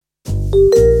Okay,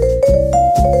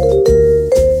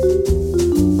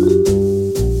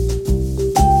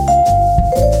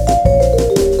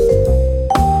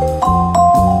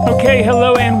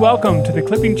 hello and welcome to the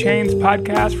Clipping Chains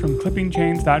podcast from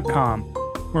clippingchains.com,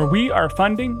 where we are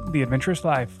funding the adventurous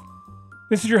life.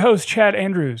 This is your host, Chad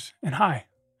Andrews, and hi,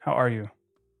 how are you?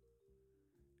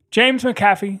 James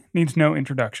McHaffie needs no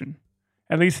introduction,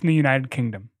 at least in the United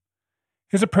Kingdom.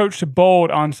 His approach to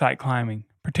bold on-site climbing,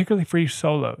 particularly free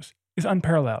solos, is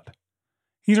unparalleled.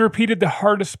 He's repeated the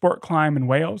hardest sport climb in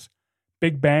Wales,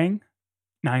 Big Bang,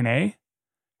 9A,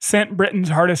 sent Britain's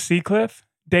hardest sea cliff,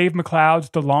 Dave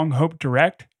McLeod's The Long Hope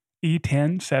Direct,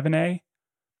 E10, 7A,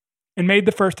 and made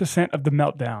the first ascent of the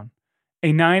Meltdown,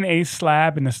 a 9A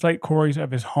slab in the slate quarries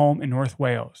of his home in North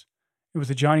Wales. It was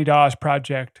a Johnny Dawes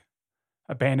project,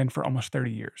 abandoned for almost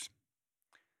 30 years.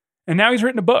 And now he's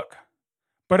written a book.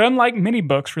 But unlike many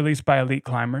books released by elite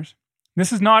climbers,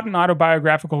 this is not an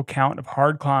autobiographical account of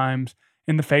hard climbs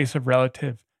in the face of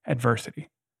relative adversity.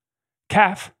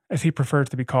 Caff, as he prefers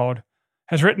to be called,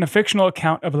 has written a fictional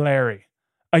account of Larry,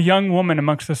 a young woman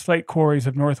amongst the slate quarries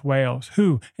of North Wales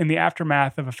who, in the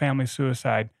aftermath of a family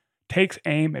suicide, takes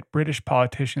aim at British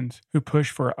politicians who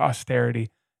push for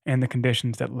austerity and the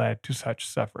conditions that led to such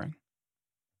suffering.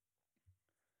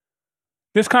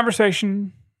 This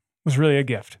conversation was really a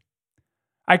gift.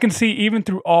 I can see even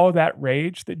through all that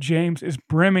rage that James is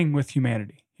brimming with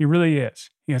humanity. He really is.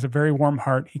 He has a very warm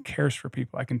heart. He cares for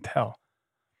people, I can tell.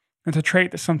 It's a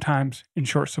trait that's sometimes in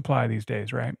short supply these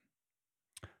days, right?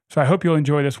 So I hope you'll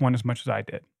enjoy this one as much as I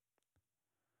did.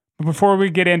 But before we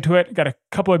get into it, got a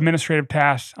couple administrative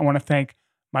tasks. I want to thank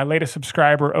my latest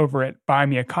subscriber over at Buy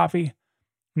Me a Coffee,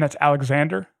 and that's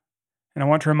Alexander. And I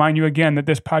want to remind you again that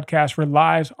this podcast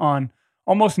relies on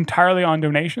almost entirely on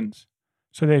donations.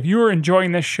 So that if you are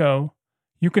enjoying this show,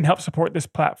 you can help support this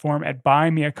platform at Buy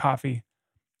Me a Coffee.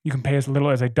 You can pay as little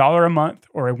as $1 a month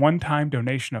or a one-time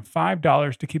donation of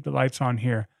 $5 to keep the lights on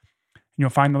here. And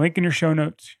you'll find the link in your show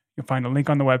notes. You'll find a link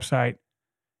on the website.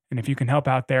 And if you can help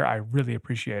out there, I really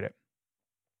appreciate it.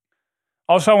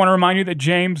 Also, I want to remind you that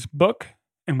James' book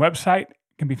and website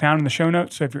can be found in the show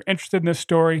notes. So if you're interested in this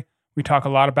story, we talk a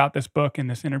lot about this book in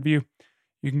this interview.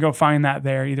 You can go find that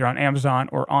there either on Amazon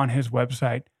or on his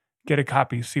website. Get a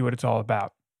copy, see what it's all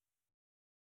about.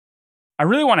 I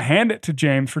really want to hand it to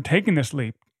James for taking this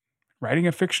leap, writing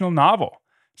a fictional novel,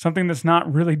 something that's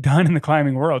not really done in the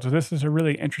climbing world. So this is a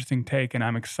really interesting take, and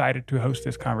I'm excited to host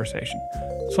this conversation.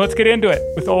 So let's get into it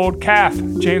with old Caff,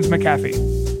 James McHaffie.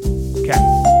 Caff.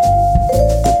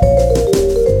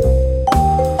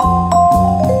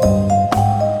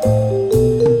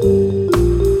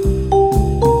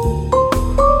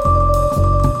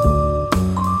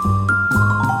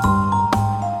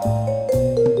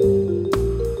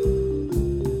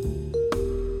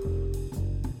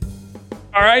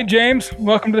 All right, James,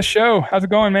 welcome to the show. How's it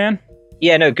going, man?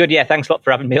 Yeah, no, good. Yeah, thanks a lot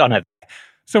for having me on it.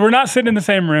 So we're not sitting in the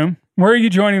same room. Where are you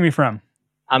joining me from?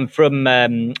 I'm from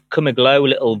Cwmaglo, a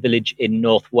little village in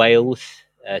North Wales.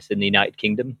 It's in the United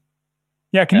Kingdom.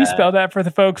 Yeah, can you spell that for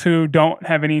the folks who don't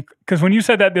have any... Because when you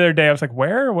said that the other day, I was like,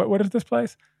 where? What is this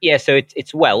place? Yeah, so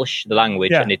it's Welsh, the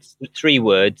language, and it's 3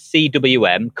 words,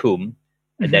 CWM, Cwm,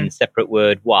 and then separate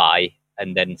word Y,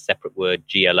 and then separate word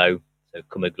GLO, so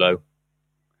Cwmaglo.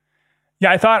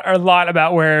 Yeah, I thought a lot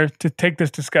about where to take this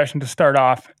discussion to start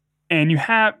off. And you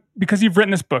have, because you've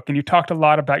written this book and you talked a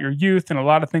lot about your youth, and a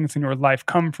lot of things in your life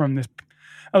come from this,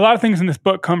 a lot of things in this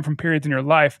book come from periods in your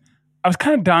life. I was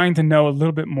kind of dying to know a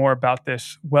little bit more about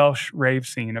this Welsh rave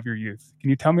scene of your youth. Can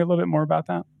you tell me a little bit more about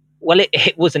that? Well,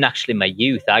 it wasn't actually my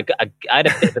youth. I had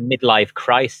a bit of a midlife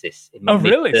crisis. In my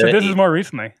really? So this is more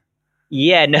recently?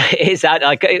 Yeah, no, it's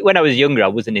like when I was younger, I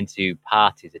wasn't into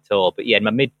parties at all. But yeah, in my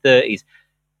mid-30s,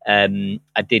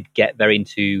 I did get very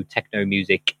into techno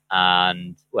music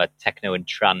and techno and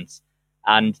trance.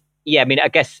 And yeah, I mean, I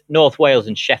guess North Wales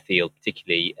and Sheffield,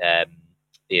 particularly a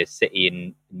city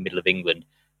in the middle of England,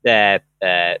 they're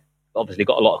obviously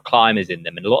got a lot of climbers in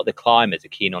them, and a lot of the climbers are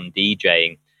keen on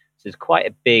DJing. So there's quite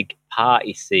a big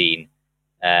party scene,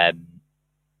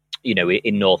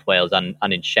 in North Wales and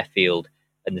in Sheffield.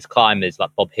 And there's climbers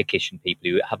like Bob Hickish and people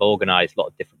who have organised a lot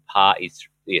of different parties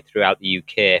throughout the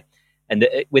UK. And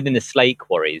within the slate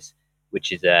quarries,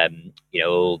 which is a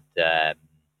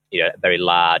very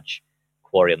large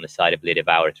quarry on the side of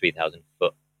Llydaw, a 3,000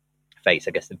 foot face,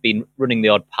 I guess they've been running the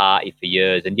odd party for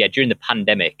years. And yeah, during the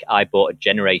pandemic, I bought a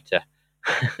generator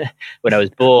when I was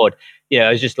bored. I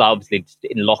was just obviously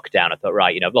in lockdown. I thought,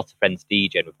 right, I've lots of friends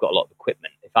DJing, we've got a lot of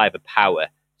equipment. If I have a power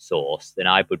source, then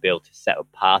I would be able to set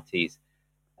up parties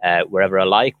wherever I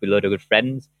like with a load of good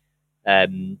friends.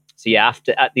 So yeah,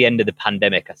 at the end of the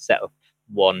pandemic, I set up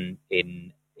one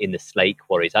in the slate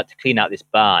quarries. I had to clean out this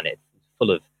barn. It's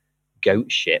full of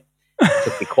goat shit. It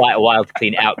took me quite a while to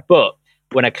clean it out. But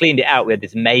when I cleaned it out, we had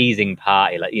this amazing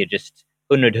party, like, just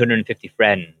 150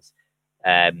 friends.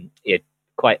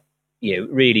 Quite,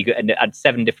 really good. And I had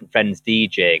 7 different friends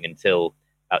DJing until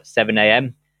about 7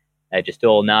 a.m. Just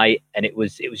all night. And it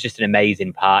was just an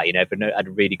amazing party. Everyone had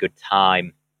a really good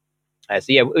time.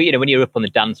 When you're up on the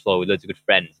dance floor with loads of good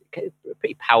friends, it's a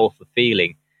pretty powerful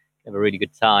feeling. You have a really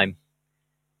good time.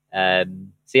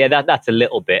 That's a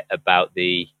little bit about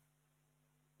the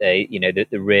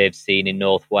rave scene in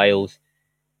North Wales.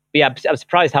 But yeah, I'm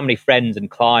surprised how many friends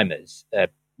and climbers,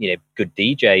 good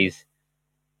DJs,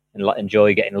 and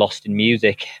enjoy getting lost in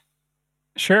music.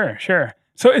 Sure.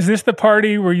 So is this the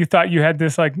party where you thought you had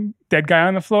this like dead guy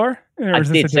on the floor? I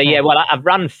did. So yeah, well, I've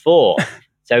ran 4.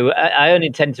 So I only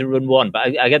intend to run 1,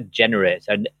 but I got the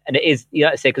generator. And it is,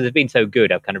 like I say, because it's been so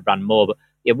good, I've kind of ran more. But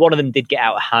yeah, one of them did get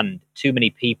out of hand. Too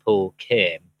many people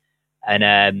came.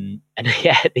 And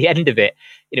yeah, at the end of it,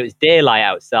 it was daylight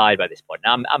outside by this point.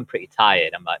 Now I'm pretty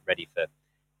tired. I'm like ready for,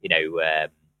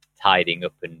 tidying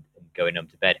up and going home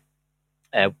to bed.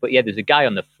 But yeah, there's a guy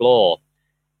on the floor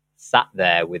sat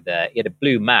there with he had a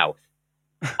blue mouth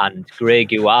and grey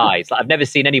goo eyes. Like, I've never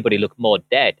seen anybody look more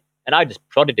dead. And I just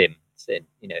prodded him, said,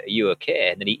 are you okay?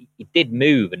 And then he did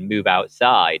move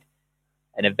outside,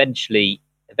 and eventually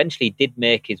did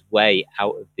make his way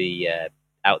out of the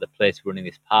place running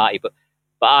this party. But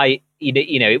I,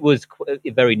 it was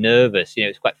very nervous. It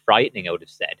was quite frightening, I would have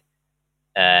said.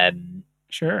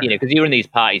 Sure. Because you're in these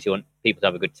parties, you want people to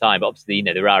have a good time. But obviously,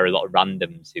 there are a lot of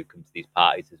randoms who come to these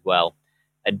parties as well.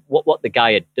 And what the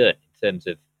guy had done in terms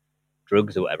of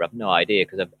drugs or whatever, I've no idea,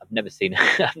 because I've never seen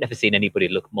anybody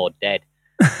look more dead.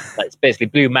 Like, it's basically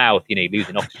blue mouth,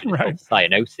 losing oxygen, right.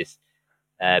 Cyanosis.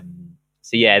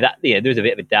 There's a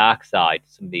bit of a dark side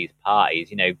to some of these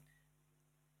parties,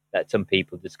 that some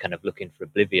people just kind of looking for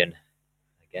oblivion,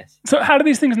 I guess. So how do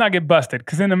these things not get busted?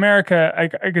 Because in America,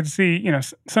 I could see,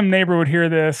 some neighbor would hear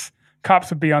this, cops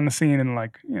would be on the scene, and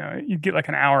you'd get like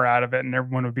an hour out of it, and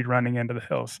everyone would be running into the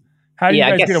hills. How do you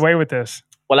guys get away with this?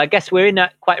 Well, I guess we're in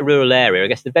quite a rural area. I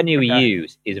guess the venue we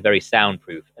use is very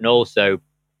soundproof, and also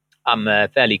I'm a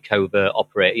fairly covert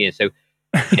operator. So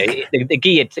the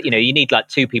gear, you need like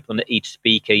 2 people on each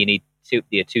speaker. You need 2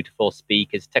 to 4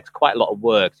 speakers. It takes quite a lot of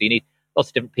work. So you need lots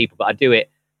of different people. But I do it,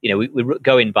 we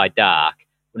go in by dark.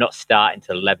 We're not starting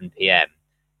till 11 p.m.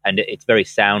 And it's very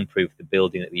soundproof, the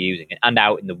building that we're using, and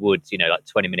out in the woods, like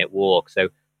 20-minute walk. So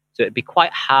it'd be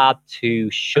quite hard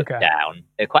to shut down.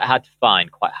 They're quite hard to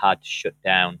find, quite hard to shut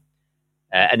down.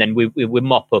 And then we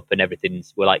mop up, and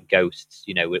we're like ghosts,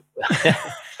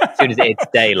 as soon as it's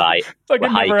daylight, we're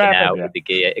hiking out with the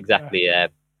gear. Exactly.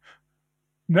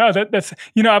 No, that's,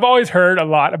 I've always heard a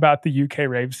lot about the UK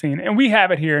rave scene, and we have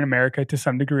it here in America to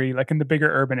some degree, like in the bigger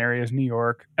urban areas, New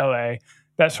York, LA,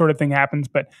 that sort of thing happens.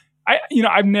 But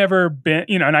I've never been,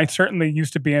 and I certainly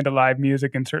used to be into live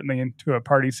music and certainly into a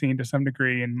party scene to some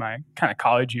degree in my kind of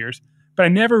college years, but I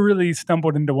never really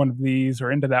stumbled into one of these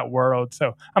or into that world.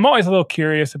 So I'm always a little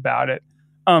curious about it.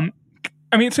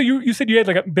 So you said you had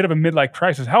like a bit of a midlife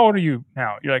crisis. How old are you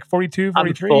now? You're like 42,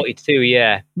 43? I'm 42,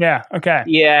 yeah. Yeah, okay.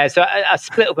 Yeah, so I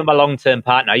split up with my long-term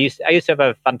partner. I used to have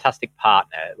a fantastic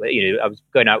partner. I was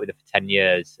going out with her for 10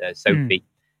 years, Sophie.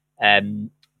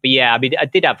 But yeah, I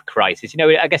did have a crisis.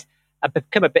 I guess I've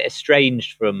become a bit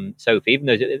estranged from Sophie, even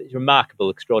though she's a remarkable,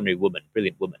 extraordinary woman,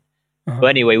 brilliant woman. Uh-huh. But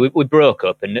anyway, we broke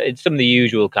up, and it's some of the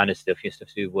usual kind of stuff, stuff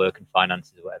to do with work and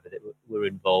finances or whatever that were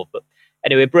involved. But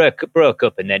anyway, broke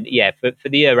up, and then for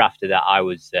the year after that, I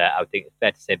think it's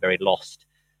fair to say, very lost.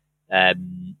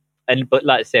 But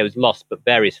like I say, I was lost. But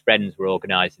various friends were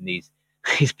organising these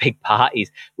big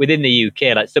parties within the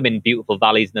UK, like some in beautiful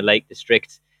valleys in the Lake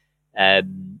District,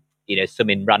 some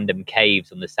in random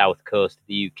caves on the south coast of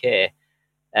the UK.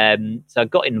 So I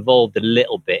got involved a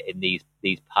little bit in these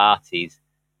parties,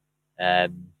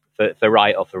 for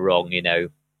right or for wrong,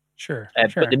 Sure.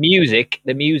 But the music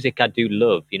I do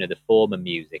love, the former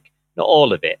music, not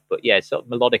all of it, but yeah, sort of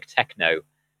melodic techno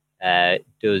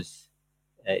does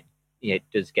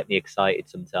get me excited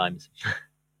sometimes.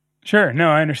 Sure. No,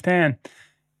 I understand.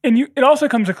 And it also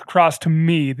comes across to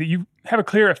me that you have a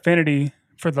clear affinity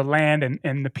for the land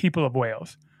and the people of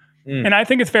Wales. And I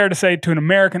think it's fair to say to an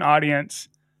American audience,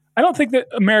 I don't think that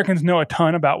Americans know a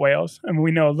ton about Wales. I mean,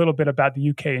 we know a little bit about the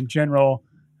UK in general,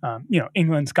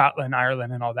 England, Scotland,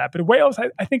 Ireland, and all that. But Wales,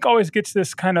 I think, always gets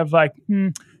this kind of like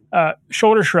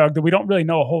shoulder shrug that we don't really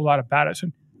know a whole lot about it. So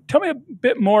tell me a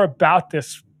bit more about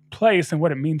this place and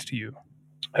what it means to you.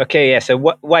 Okay, yeah.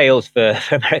 So Wales, for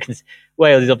Americans,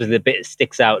 Wales is obviously the bit that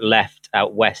sticks out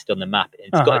west on the map.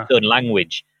 It's got its own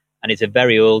language, and it's a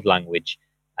very old language,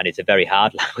 and it's a very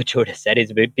hard language. I would have said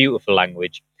it's a beautiful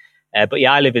language. But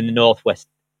yeah, I live in the northwest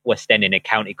West End in a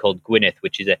county called Gwynedd,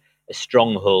 which is a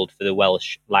stronghold for the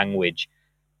Welsh language.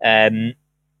 And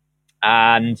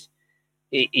and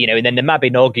then the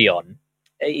Mabinogion,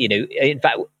 in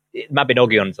fact,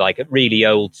 Mabinogion's like really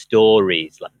old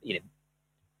stories, like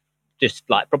just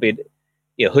like probably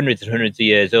hundreds and hundreds of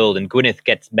years old, and Gwynedd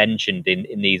gets mentioned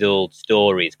in these old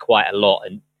stories quite a lot,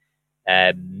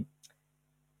 and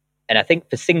I think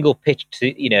for single pitch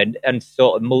and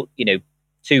sort of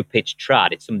two pitch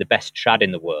trad, it's some of the best trad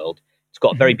in the world. It's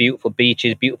got very beautiful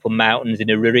beaches, beautiful mountains in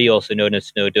Eryri, also known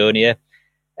as Snowdonia.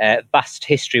 Vast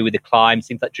history with the climbs,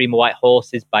 things like Dream of White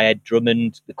Horses by Ed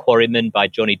Drummond, The Quarryman by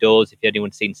Johnny Dawes, if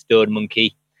anyone's seen Stone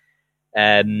Monkey.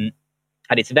 And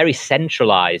it's very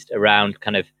centralised around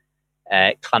kind of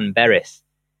Llanberis,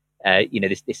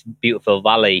 this beautiful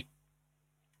valley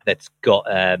that's got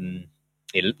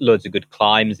loads of good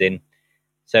climbs in.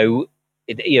 So,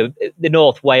 the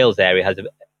North Wales area has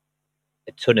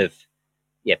a ton of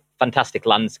fantastic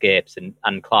landscapes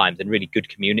and climbs and really good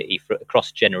community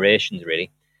across generations, really.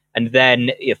 And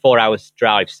then 4 hours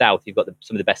drive south, you've got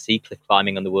some of the best sea cliff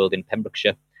climbing in the world in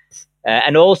Pembrokeshire.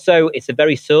 And also, it's a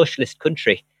very socialist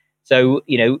country. So,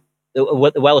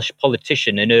 the Welsh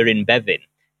politician, Aneurin Bevan,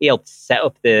 he helped set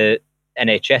up the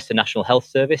NHS, the National Health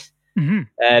Service.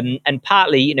 And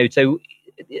partly, so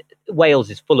Wales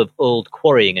is full of old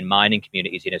quarrying and mining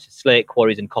communities, so slate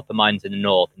quarries and copper mines in the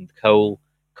north and coal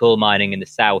mining in the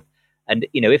south. And,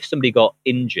 if somebody got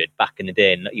injured back in the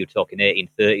day, and you're talking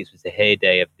 1830s was the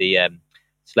heyday of the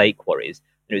slate quarries,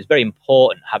 and it was very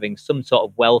important having some sort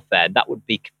of welfare. And that would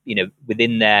be,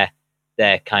 within their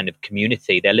kind of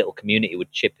community, their little community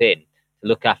would chip in to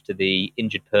look after the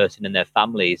injured person and their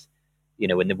families,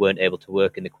 when they weren't able to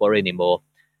work in the quarry anymore.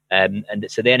 And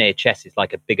so the NHS is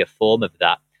like a bigger form of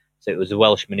that. So it was a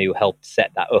Welshman who helped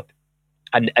set that up.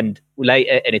 And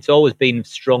it's always been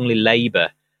strongly Labour.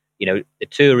 The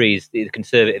Tories, the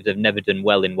Conservatives have never done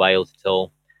well in Wales at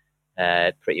all,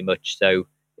 pretty much. So,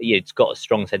 it's got a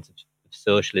strong sense of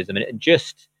socialism. And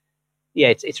just,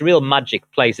 it's a real magic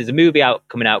place. There's a movie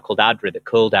coming out called Adra that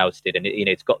Coldhouse did. And,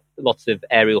 it's got lots of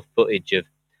aerial footage of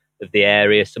the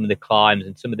area, some of the climbs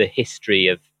and some of the history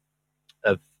of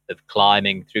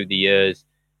climbing through the years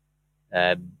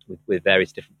with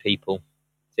various different people.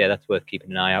 So, yeah, that's worth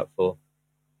keeping an eye out for.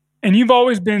 And you've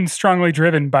always been strongly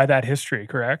driven by that history,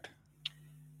 correct?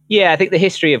 Yeah, I think the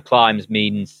history of climbs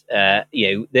means, I'm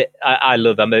a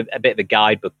bit of a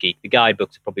guidebook geek. The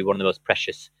guidebooks are probably one of the most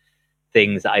precious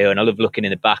things that I own. I love looking in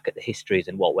the back at the histories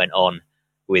and what went on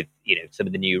with, some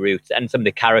of the new routes and some of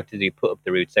the characters who put up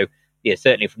the route. So,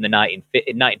 certainly from the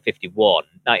 1951,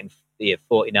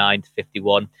 1949 to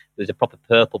 51, there was a proper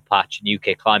purple patch in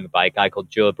UK climbing by a guy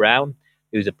called Joe Brown,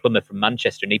 who's a plumber from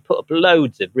Manchester, and he put up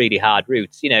loads of really hard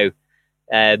routes. I know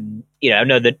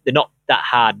that they're not that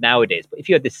hard nowadays, but if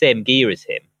you had the same gear as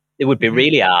him, it would be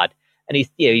really hard. And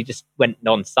he just went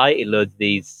on-site loads of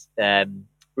these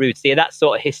routes. Yeah, that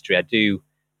sort of history I do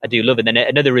love. And then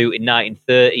another route in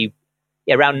 1930,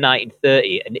 around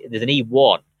 1930, and there's an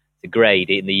E1, it's a grade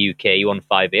in the UK, E1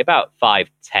 5A, about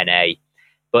 510A.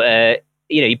 But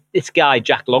this guy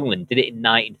Jack Longland did it in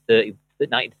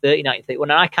 1931,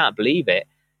 and I can't believe it.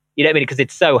 You know what I mean? Because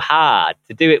it's so hard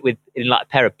to do it in like a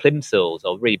pair of plimsolls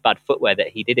or really bad footwear that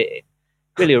he did it in.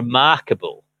 Really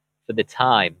remarkable for the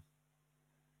time.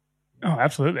 Oh,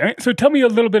 absolutely. So tell me a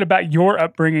little bit about your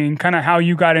upbringing, kind of how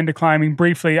you got into climbing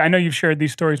briefly. I know you've shared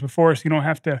these stories before, so you don't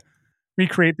have to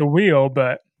recreate the wheel,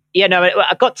 but... Yeah, no,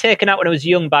 I got taken out when I was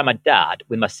young by my dad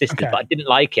with my sisters, but I didn't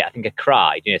like it. I think I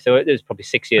cried, so it was probably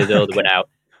 6 years old. I went out,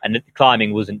 and the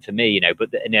climbing wasn't for me,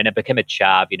 and then I became a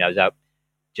chav, I was out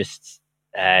just...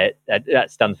 that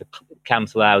stands for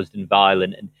council housed and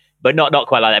violent, but not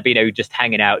quite like that. But just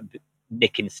hanging out,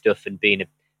 nicking stuff, and being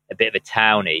a bit of a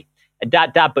townie. And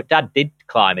dad did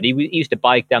climb, and he used to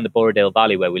bike down the Borrowdale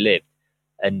Valley where we lived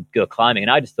and go climbing.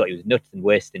 And I just thought he was nuts and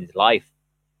wasting his life.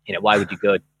 Why would you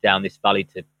go down this valley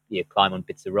to climb on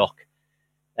bits of rock?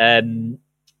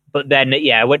 But then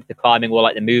I went to the climbing wall,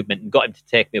 like the movement, and got him to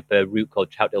take me up a route called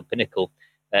Troutdale Pinnacle,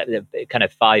 kind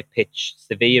of 5-pitch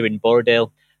severe in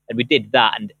Borrowdale. And we did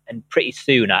that, and pretty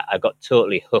soon I got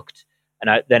totally hooked.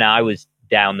 And then I was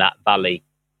down that valley,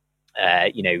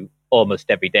 almost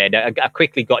every day. And I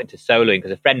quickly got into soloing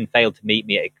because a friend failed to meet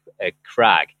me at a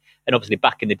crag. And obviously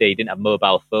back in the day, you didn't have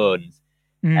mobile phones.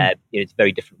 It's a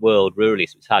very different world, rurally,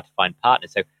 so it's hard to find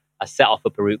partners. So I set off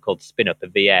up a route called Spin Up, a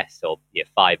VS, or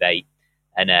 5.8.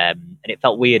 And it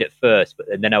felt weird at first, but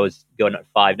then I was going at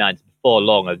 5.9. before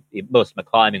long, most of my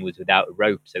climbing was without a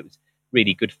rope, so it was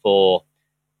really good for.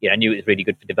 I knew it was really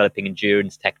good for developing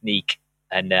endurance, technique,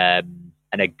 and a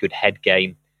good head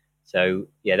game. So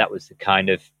yeah, that was the kind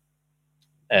of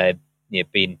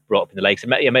being brought up in the lakes.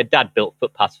 And my dad built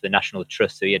footpaths for the National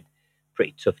Trust, so he had a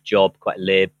pretty tough job, quite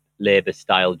a labour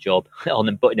style job on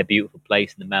them, but in a beautiful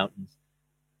place in the mountains.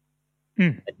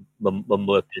 And mum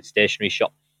worked at a stationery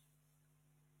shop.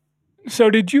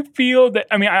 So did you feel that,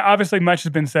 obviously much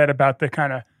has been said about the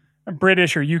kind of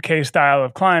British or UK style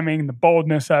of climbing, the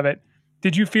boldness of it.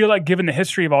 Did you feel like, given the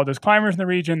history of all those climbers in the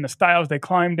region, the styles they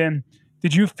climbed in,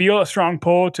 did you feel a strong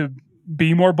pull to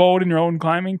be more bold in your own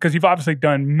climbing? Because you've obviously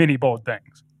done many bold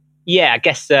things. Yeah, I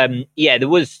guess, there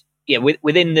was,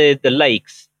 within the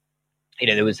lakes,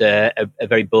 there was a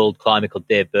very bold climber called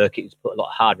Dave Burkitt who's put a lot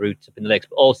of hard routes up in the lakes,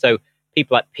 but also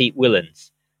people like Pete Willens.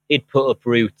 He'd put up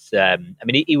routes.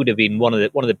 He would have been one of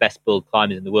the best bold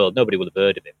climbers in the world. Nobody would have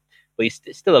heard of him, but he's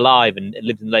still alive and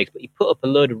lives in the lakes. But he put up a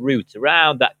load of routes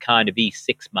around that kind of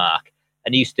E6 mark,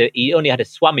 and he only had a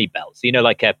swammy belt, so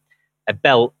like a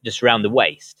belt just around the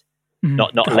waist,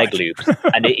 not leg loops.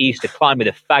 And he used to climb with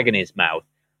a fag in his mouth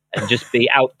and just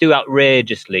do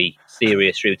outrageously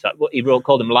serious routes. Like what he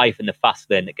called them, life in the fast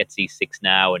lane that gets E6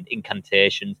 now, and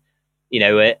incantations. So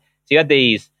you had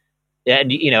these. Yeah,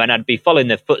 and I'd be following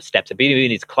the footsteps. I'd be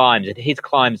doing his climbs, and his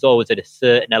climbs always had a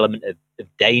certain element of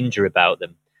danger about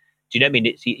them. Do you know what I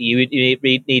mean? You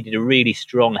needed a really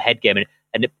strong head game,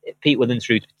 and Pete Willens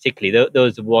routes particularly,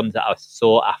 those are the ones that I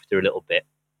sought after a little bit.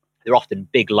 They're often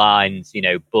big lines,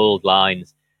 bold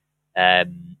lines that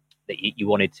you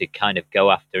wanted to kind of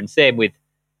go after. And same with,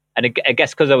 and I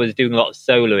guess because I was doing a lot of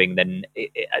soloing, then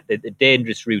the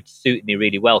dangerous routes suited me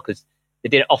really well because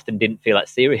they often didn't feel that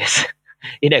serious.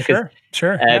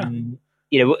 Sure.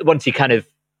 Once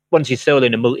you solo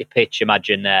in a multi-pitch,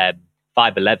 imagine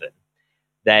 511,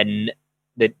 then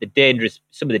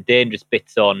some of the dangerous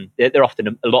bits they're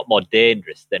often a lot more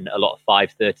dangerous than a lot of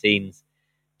 513s.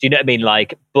 Do you know what I mean?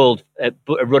 Like bold, a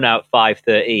run out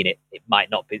 513, it might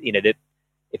not be,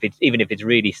 if it's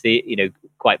really,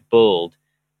 quite bold,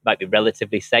 it might be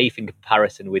relatively safe in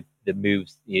comparison with the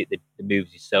moves, the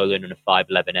moves you solo in on a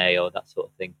 511A or that sort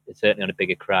of thing. It's certainly on a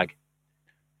bigger crag.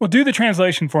 Well, do the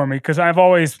translation for me, because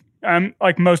I'm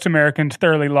like most Americans, not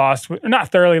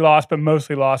thoroughly lost, but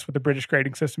mostly lost with the British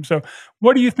grading system. So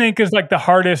what do you think is like the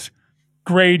hardest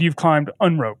grade you've climbed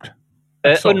unroped?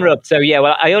 Unroped. So yeah,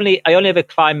 well, I only ever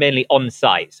climbed mainly on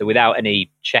site, so without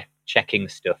any checking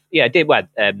stuff. Yeah, I did. Well,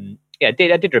 I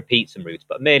did repeat some routes,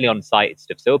 but mainly on site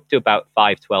stuff. So up to about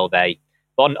 512A,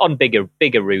 but on bigger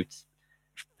routes.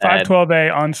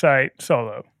 512A on site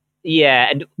solo. Yeah,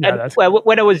 and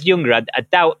when I was younger, I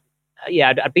doubt.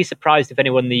 Yeah, I'd be surprised if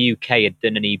anyone in the UK had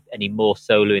done any more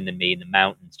soloing than me in the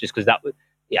mountains, just because that was.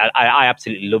 Yeah, I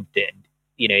absolutely loved it.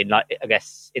 And, I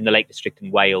guess in the Lake District in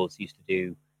Wales, used to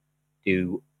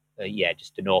do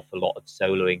just an awful lot of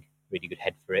soloing. Really good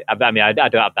head for it. I don't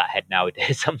have that head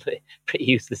nowadays. I'm pretty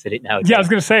useless at it nowadays. Yeah, I was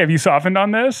going to say, have you softened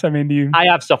on this? I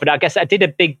have softened. I guess I did a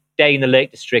big day in the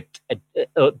Lake District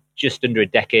just under a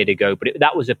decade ago, but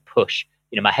that was a push.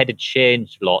 My head had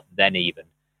changed a lot then even.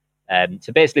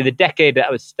 So basically the decade that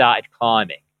I was started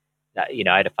climbing, that,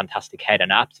 I had a fantastic head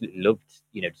and I absolutely loved,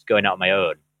 just going out on my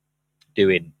own,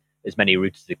 doing as many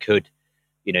routes as I could,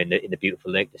 in the beautiful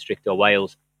Lake District or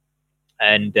Wales.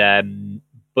 And,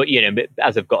 but,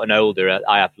 as I've gotten older,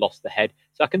 I have lost the head.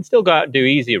 So I can still go out and do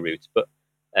easier routes, but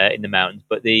in the mountains,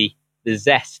 but the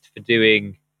zest for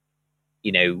doing,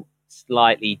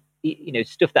 slightly,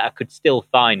 stuff that I could still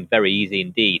find very easy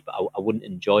indeed, but I wouldn't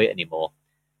enjoy it anymore.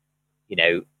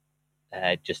 The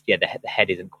head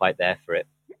isn't quite there for it.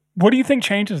 What do you think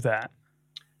changes that?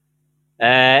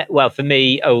 Well, for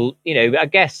me, I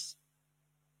guess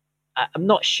I'm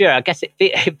not sure. I guess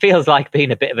it feels like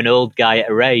being a bit of an old guy at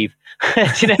a rave. Do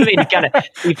you know what I mean?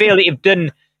 You feel that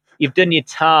you've done your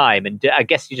time, and I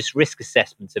guess your just risk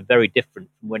assessments are very different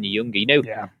from when you're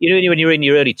younger. When you're in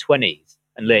your early 20s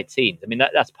and late teens. I mean,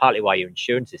 that's partly why your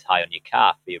insurance is high on your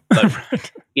car for your blood.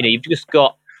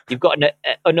 You've got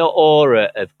an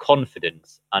aura of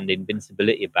confidence and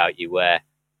invincibility about you, where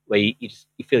you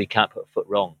feel you can't put a foot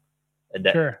wrong, and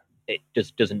that it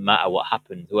just doesn't matter what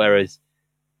happens. Whereas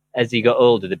as you got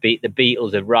older, the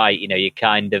Beatles are right. You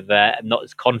kind of not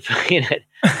as confident,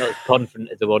 as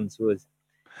I once was.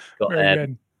 Very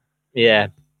good. Yeah,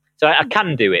 so I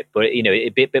can do it, but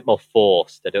it'd be a bit more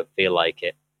forced. I don't feel like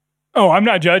it. Oh, I'm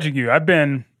not judging you. I've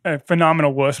been a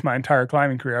phenomenal wuss my entire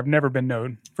climbing career. I've never been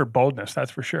known for boldness, that's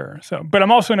for sure. So, but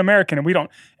I'm also an American,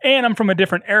 and I'm from a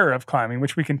different era of climbing,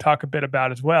 which we can talk a bit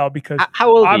about as well. Because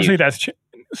how old obviously are you?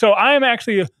 so I am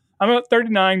actually I'm about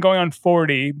 39, going on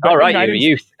 40. But, All right, I you're a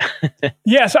youth.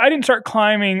 yeah, so I didn't start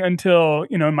climbing until,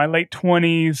 in my late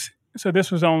 20s. So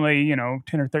this was only, 10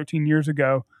 or 13 years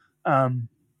ago.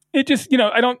 It just,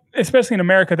 I don't, especially in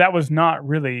America, that was not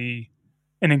really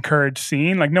an encouraged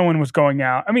scene. Like no one was going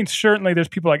out. I mean, certainly there's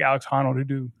people like Alex Honnold who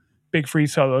do big free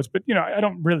solos, but, I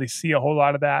don't really see a whole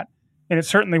lot of that. And it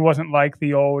certainly wasn't like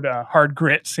the old hard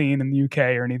grit scene in the UK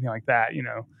or anything like that,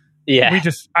 Yeah.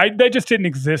 They just didn't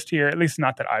exist here, at least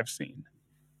not that I've seen.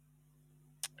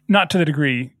 Not to the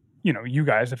degree, you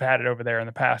guys have had it over there in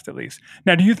the past, at least.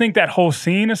 Now, do you think that whole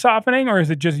scene is softening, or is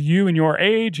it just you and your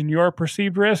age and your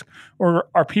perceived risk, or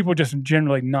are people just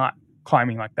generally not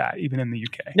climbing like that, even in the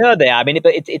UK? No, they are. I mean,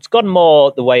 but it's gone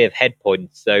more the way of head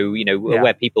points. So,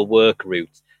 where people work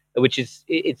routes, which is,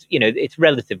 it's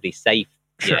relatively safe.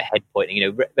 Sure. Head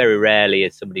pointing. Very rarely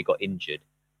has somebody got injured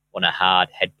on a hard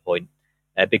head point.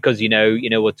 Because you know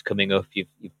what's coming up. You've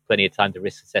plenty of time to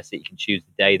risk assess it. You can choose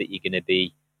the day that you're going to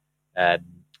be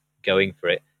going for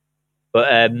it.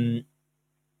 But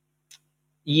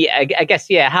I guess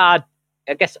hard.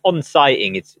 I guess on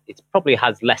sighting, it's probably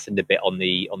has lessened a bit on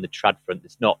the trad front.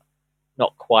 There's not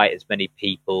quite as many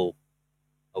people,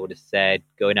 I would have said,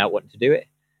 going out wanting to do it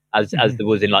as there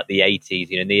was in like the 80s.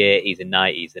 In the 80s and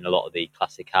 90s, and a lot of the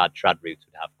classic hard trad routes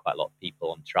would have quite a lot of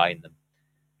people on trying them.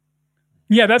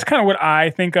 Yeah, that's kind of what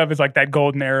I think of as like that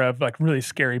golden era of like really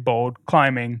scary, bold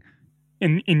climbing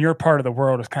in your part of the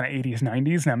world is kind of 80s,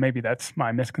 90s. Now, maybe that's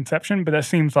my misconception, but that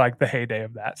seems like the heyday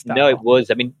of that style. No, it was.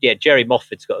 I mean, yeah, Jerry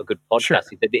Moffat's got a good podcast. Sure.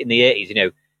 He said in the 80s,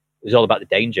 it was all about the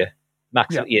danger.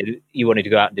 Max, you wanted to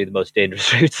go out and do the most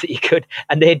dangerous routes that you could.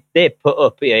 And they put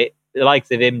up, the likes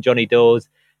of him, Johnny Dawes,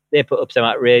 they put up some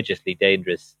outrageously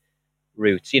dangerous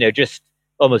routes, just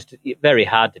almost very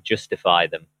hard to justify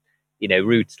them.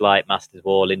 Routes like Masters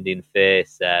Wall, Indian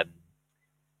Face, some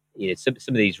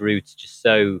of these routes just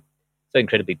so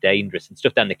incredibly dangerous, and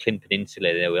stuff down the Clint Peninsula,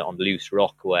 on loose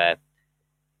rock where,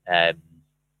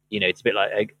 it's a bit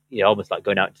like, almost like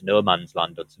going out into no man's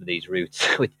land on some of these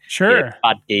routes with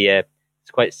bad gear.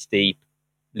 It's quite steep,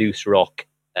 loose rock,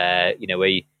 where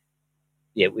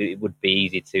it would be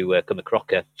easy to come a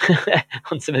crocker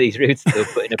on some of these routes that they were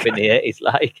putting up in the 80s,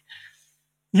 like.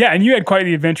 Yeah, and you had quite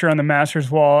the adventure on the Masters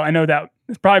Wall. I know that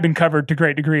it's probably been covered to a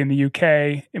great degree in the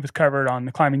UK. It was covered on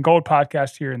the Climbing Gold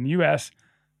podcast here in the US,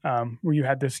 where you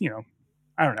had this,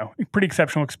 pretty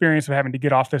exceptional experience of having to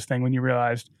get off this thing when you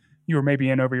realized you were maybe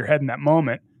in over your head in that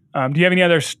moment. Do you have any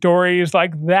other stories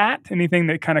like that? Anything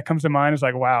that kind of comes to mind is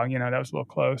like, wow, that was a little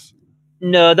close?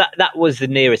 No, that was the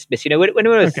nearest miss. When I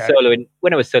was soloing,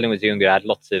 when I was younger, I had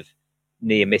lots of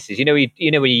near misses. When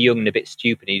you're young and a bit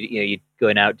stupid, you're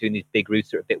going out doing these big routes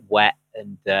that are a bit wet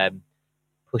and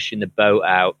pushing the boat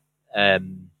out.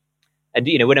 And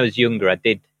when I was younger, I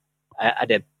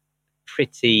had a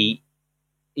pretty,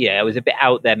 I was a bit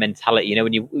out there mentality.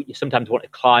 When you sometimes want to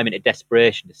climb into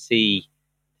desperation to see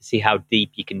how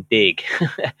deep you can dig for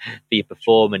your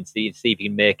performance, to see if you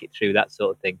can make it through, that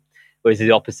sort of thing. Whereas the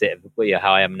opposite of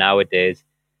how I am nowadays.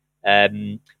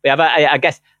 But I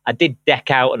guess I did deck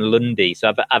out on Lundy,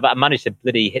 so I've managed to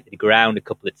bloody hit the ground a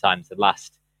couple of times the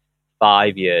last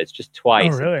 5 years, just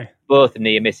twice. Oh, really? Both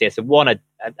near miss here. So one, I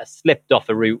slipped off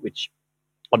a route which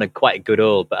on quite a good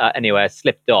hole, but anyway, I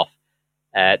slipped off.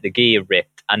 The gear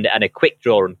ripped, and a quick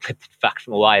draw unclipped, in fact,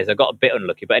 from the wires. I got a bit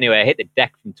unlucky, but anyway, I hit the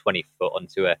deck from 20 foot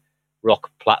onto a rock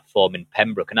platform in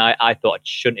Pembroke, and I thought I'd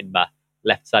shunted my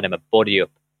left side of my body up.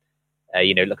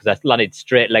 Because I landed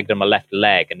straight-legged on my left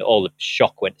leg, and all the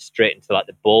shock went straight into like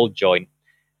the ball joint,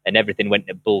 and everything went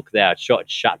into bulk there. I'd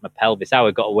shattered my pelvis. How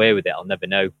I got away with it, I'll never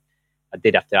know. I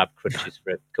did have to have crutches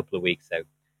for a couple of weeks, though.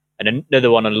 And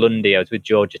another one on Lundy, I was with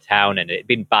Georgia Town, and it'd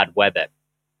been bad weather.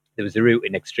 There was a route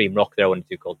in extreme rock there I wanted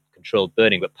to do called controlled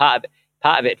burning, but part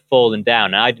of it had fallen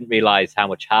down, and I didn't realise how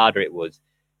much harder it was.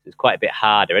 It was quite a bit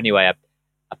harder. Anyway,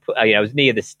 I was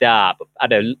near the start, but I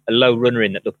had a low runner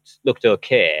in that looked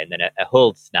okay, and then a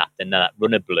hold snapped, and then that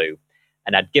runner blew.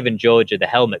 And I'd given Georgia the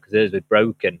helmet because hers was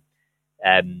broken.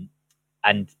 And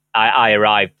I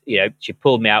arrived, she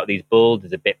pulled me out of these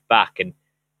boulders a bit back, and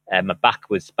my back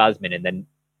was spasming and then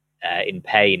in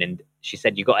pain. And she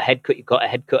said, "You got a head cut,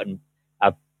 and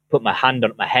I put my hand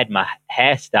on my head. My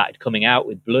hair started coming out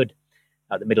with blood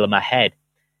out the middle of my head,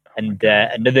 and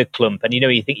another clump. And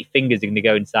you think your fingers are going to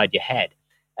go inside your head.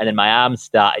 And then my arms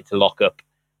started to lock up,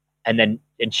 and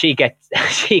she gets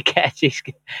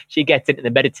into the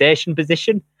meditation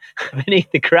position beneath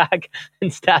the crag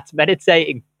and starts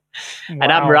meditating. Wow.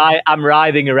 And I'm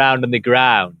writhing around on the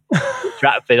ground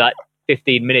for like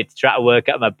 15 minutes, trying to work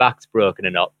out if my back's broken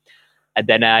or not. And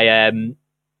then I'd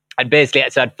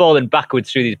fallen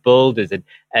backwards through these boulders, and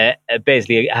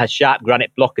basically a sharp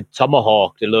granite block had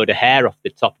tomahawked a load of hair off the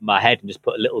top of my head and just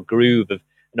put a little groove of,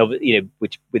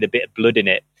 which with a bit of blood in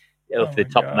it off the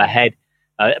top of my head.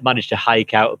 I managed to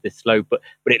hike out of the slope, but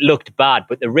it looked bad.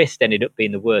 But the wrist ended up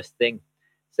being the worst thing.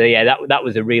 So yeah, that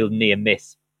was a real near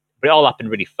miss. But it all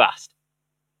happened really fast.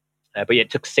 But yeah, it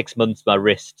took 6 months for my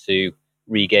wrist to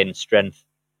regain strength.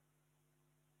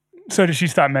 So did she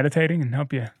stop meditating and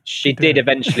help you? She did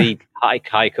eventually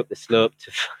hike up the slope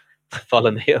to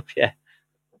follow me up. Yeah.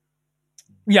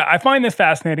 Yeah, I find this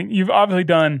fascinating. You've obviously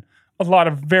done a lot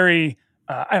of very,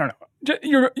 I don't know.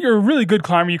 You're a really good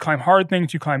climber. You climb hard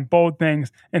things. You climb bold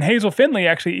things. And Hazel Findlay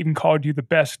actually even called you the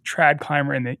best trad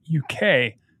climber in the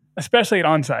UK, especially at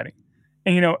on-sighting.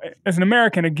 And, as an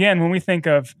American, again, when we think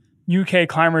of UK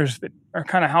climbers that are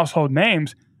kind of household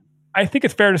names, I think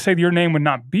it's fair to say that your name would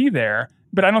not be there,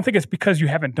 but I don't think it's because you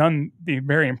haven't done the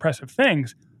very impressive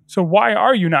things. So why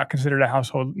are you not considered a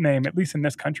household name, at least in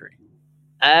this country?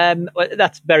 Well,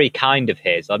 that's very kind of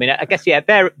his. I mean, I guess, yeah,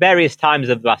 various times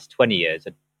of the last 20 years,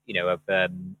 I've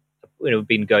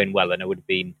been going well, and I would have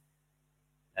been,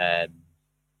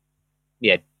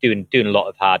 doing a lot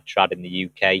of hard trad in the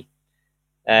UK.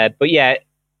 But yeah,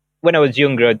 when I was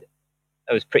younger,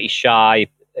 I was pretty shy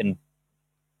and,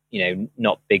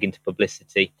 not big into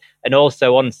publicity. And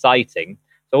also on-sighting.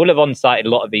 So I will have on-sighted a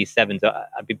lot of E7s.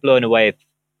 I'd be blown away if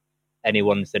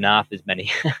anyone's done half as many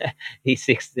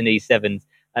E6s and E7s.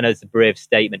 I know it's a brave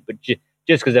statement, but just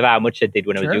because of how much I did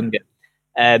when I was younger.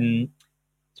 And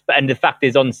the fact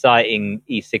is, on-sighting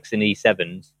E6 and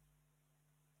E7s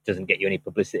doesn't get you any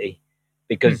publicity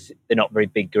because they're not very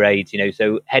big grades,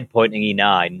 So head-pointing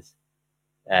E9s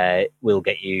will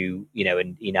get you,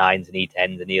 and E9s and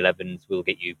E10s and E11s will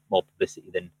get you more publicity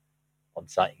than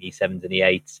on-sighting E7s and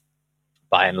E8s,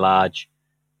 by and large.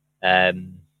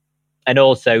 And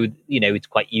also, it's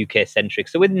quite UK-centric.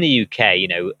 So within the UK,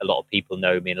 a lot of people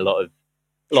know me, and a lot of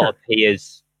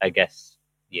peers, I guess,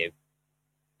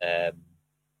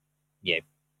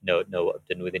 know what I've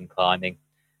done within climbing.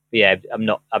 But yeah,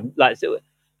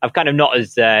 I'm kind of not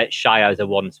as shy as I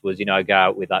once was. I go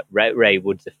out with like Ray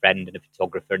Wood's a friend and a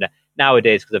photographer. And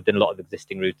nowadays, because I've done a lot of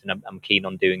existing routes and I'm keen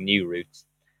on doing new routes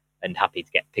and happy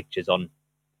to get pictures on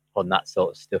that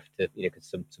sort of stuff to, because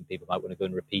some people might want to go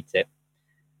and repeat it.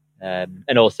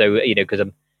 And also, because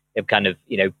I'm kind of,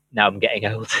 now I'm getting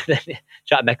old,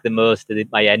 try to make the most of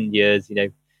my end years,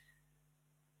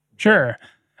 Sure.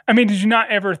 I mean, did you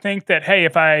not ever think that, hey,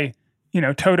 if I,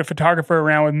 tote a photographer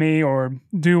around with me or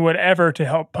do whatever to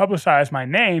help publicize my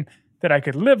name, that I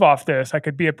could live off this? I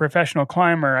could be a professional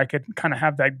climber. I could kind of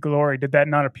have that glory. Did that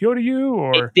not appeal to you?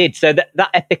 Or it did. So that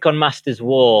epic on Masters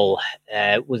Wall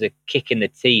was a kick in the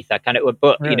teeth. I kind of,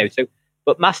 but really?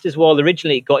 But Masters Wall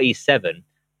originally it got E7,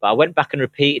 but I went back and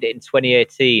repeated it in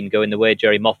 2018, going the way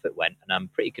Jerry Moffat went, and I'm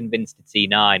pretty convinced it's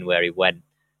E9 where he went.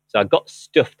 So I got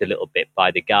stuffed a little bit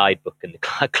by the guidebook and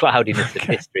the cloudiness of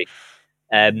history.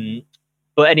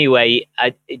 But anyway,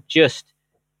 I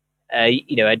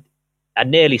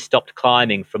nearly stopped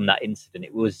climbing from that incident.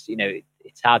 It was,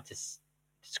 it's hard to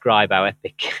describe how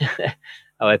epic,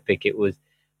 it was.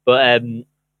 But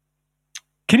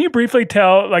can you briefly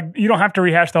tell, you don't have to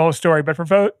rehash the whole story, but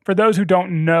for those who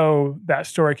don't know that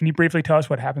story, can you briefly tell us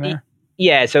what happened there?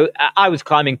 Yeah, so I was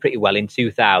climbing pretty well in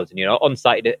 2000,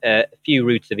 on-sighted a few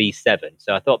routes of E7.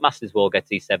 So I thought Masters Wall gets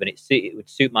E7. It would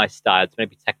suit my style. It's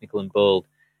maybe technical and bold.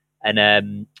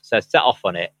 And so I set off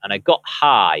on it, and I got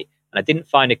high, and I didn't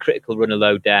find a critical runner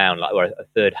low down, or a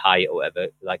third height or whatever,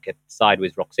 like a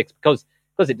sideways rock 6, because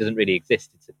it doesn't really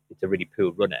exist. It's a really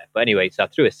poor runner. But anyway, so I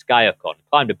threw a skyhook on,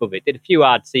 climbed above it, did a few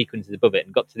hard sequences above it,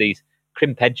 and got to these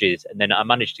crimp edges, and then I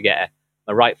managed to get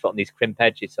my right foot on these crimp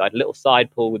edges. So I had a little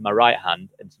side pull with my right hand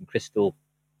and a crystal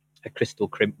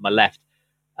crimp with my left,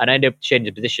 and I ended up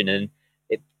changing position, and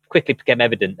it quickly became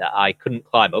evident that I couldn't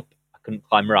climb up, I couldn't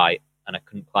climb right, and I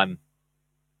couldn't climb.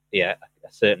 I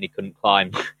certainly couldn't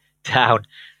climb down.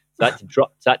 So I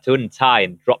had to untie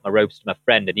and drop my ropes to my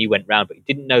friend, and he went round, but he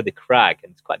didn't know the crag,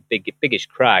 and it's quite a biggish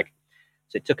crag.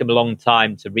 So it took him a long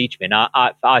time to reach me, and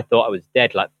I thought I was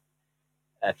dead.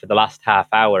 For the last half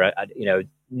hour,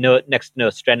 next to no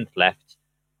strength left,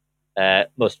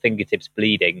 most fingertips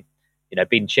bleeding.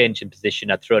 Been changed in position.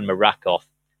 I'd thrown my rack off,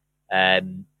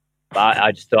 but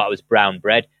I just thought I was brown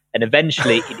bread. And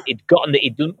eventually, he'd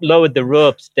lowered the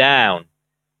ropes down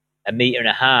 1.5 meters, and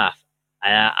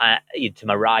I to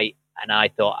my right, and I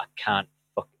thought,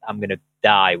 I'm going to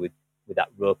die with that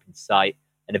rope in sight.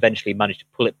 And eventually managed to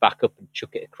pull it back up and chuck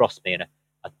it across me, and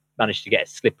I managed to get a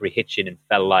slippery hitch in and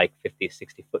fell like 50 or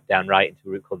 60 foot down right into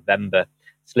a route called Vember,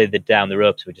 slithered down the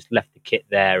ropes. We just left the kit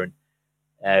there, and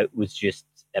it was just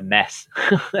a mess.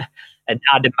 And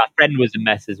Adam, my friend, was a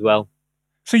mess as well.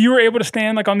 So you were able to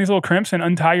stand like on these little crimps and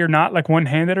untie your knot like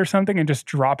one-handed or something and just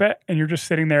drop it, and you're just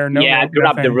sitting there. No, I rope,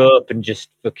 grabbed the nothing. rope and just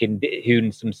fucking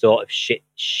hooned some sort of shit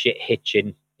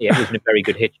hitching. Yeah, it wasn't a very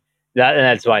good hitch.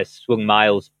 That's why I swung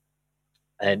miles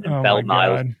and Oh fell my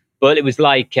miles. God. But it was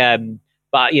like,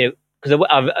 but because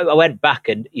I went back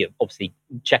and obviously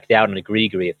checked it out on a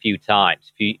Grigori a few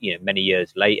times, many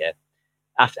years later,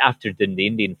 after doing the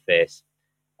Indian face,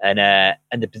 and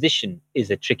the position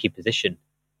is a tricky position.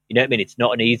 You know what I mean? It's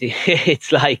not an easy.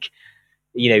 It's like,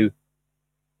 the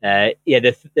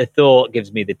thought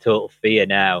gives me the total fear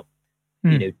now.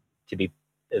 To be,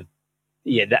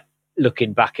 that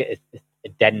looking back at a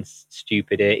dense,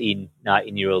 stupid 18,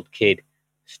 19-year-old kid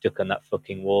stuck on that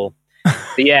fucking wall.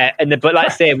 But like I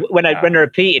say, when I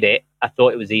repeated it, I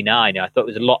thought it was E9. I thought it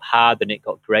was a lot harder than it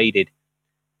got graded.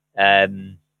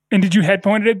 And did you head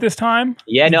pointed it this time?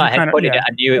 Yeah, I head pointed it.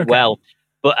 I knew it well,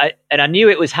 but I knew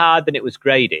it was hard than it was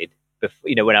graded.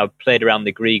 Before, when I played around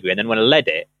the Grigri, and then when I led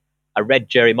it, I read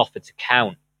Jerry Moffat's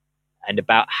account and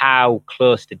about how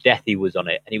close to death he was on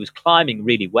it, and he was climbing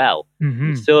really well,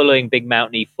 soloing big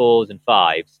mountain E4s and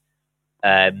 5s,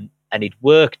 and he'd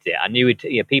worked it. I knew it.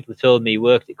 People told me he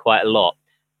worked it quite a lot,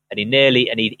 and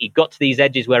he got to these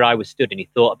edges where I was stood, and he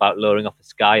thought about lowering off a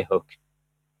sky hook,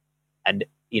 and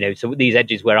so these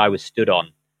edges where I was stood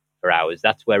on for hours,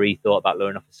 that's where he thought about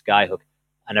lowering off a sky hook.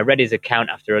 And I read his account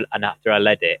after I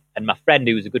led it, and my friend,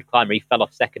 who was a good climber, he fell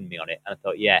off second me on it, and I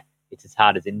thought, yeah, it's as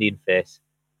hard as Indian face.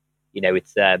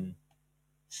 It's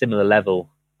similar level.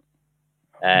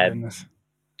 So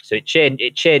it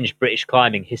changed British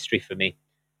climbing history for me.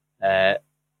 When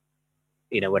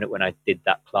I did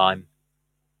that climb.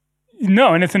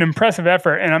 No, and it's an impressive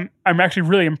effort, and I'm actually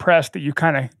really impressed that you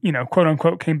kind of, quote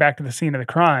unquote, came back to the scene of the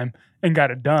crime and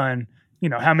got it done.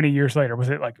 How many years later? Was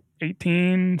it like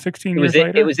 18, 16 years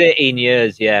later? It was 18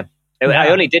 years, yeah. I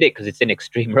only did it because it's in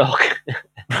extreme rock.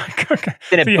 Okay.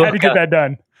 So you had to get that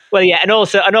done. Well, yeah, and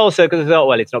also because I thought,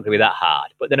 well, it's not going to be that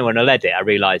hard. But then when I led it, I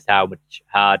realised how much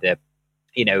harder.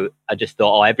 I just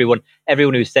thought, everyone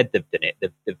who said they've done it,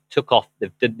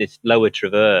 they've done this lower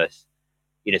traverse.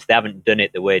 So they haven't done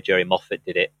it the way Jerry Moffat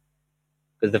did it.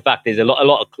 Because the fact is, a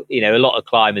lot of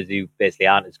climbers who basically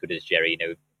aren't as good as Jerry,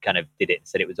 kind of did it and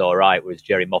said it was all right, whereas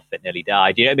Jerry Moffat nearly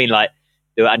died. You know what I mean? Like,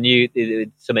 I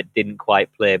knew something didn't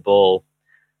quite play ball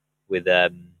with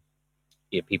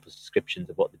people's descriptions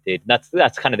of what they did. And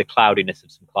that's kind of the cloudiness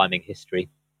of some climbing history.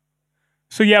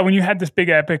 So yeah, when you had this big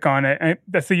epic on it,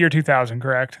 that's the year 2000,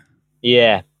 correct?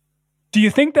 Yeah. Do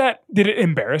you think did it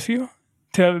embarrass you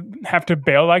to have to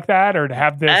bail like that, or to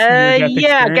have this?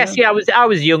 Yeah, I guess. Yeah, I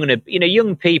was young, and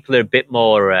young people are a bit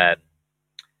more.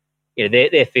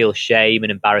 They feel shame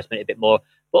and embarrassment a bit more,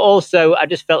 but also I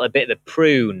just felt a bit of a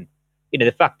prune.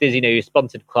 The fact is, you're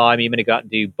sponsored climber, you're going to go out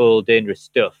and do bold, dangerous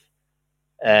stuff.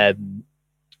 That's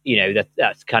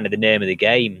kind of the name of the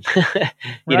game.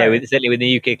 Right. Certainly with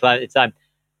the UK climate at the time.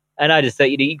 And I just thought,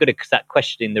 you've got to start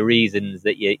questioning the reasons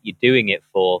that you're doing it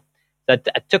for. So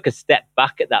I took a step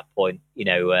back at that point,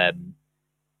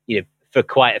 for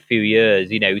quite a few years,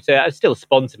 So I was still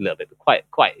sponsored a little bit, but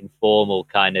quite informal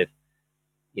kind of,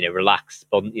 relaxed,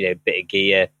 bit of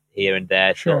gear here and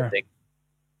there, sort of thing.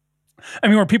 I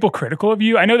mean, were people critical of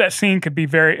you? I know that scene could be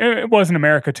it was in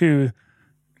America too,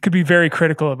 could be very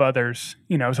critical of others.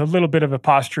 It was a little bit of a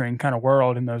posturing kind of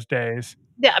world in those days.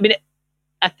 Yeah, I mean,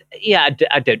 I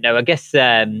don't know. I guess,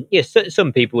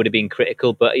 some people would have been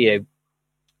critical, but,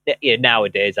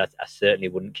 nowadays I certainly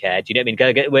wouldn't care. Do you know what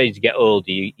I mean? As you get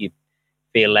older, you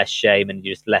feel less shame, and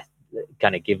you just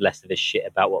kind of give less of a shit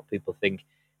about what people think.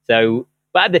 So,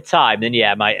 but at the time, then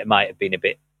I might have been a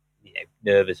bit,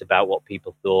 nervous about what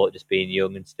people thought, just being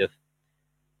young and stuff.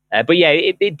 But yeah,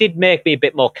 it did make me a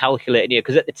bit more calculated,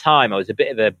 because at the time I was a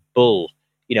bit of a bull.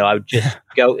 I would just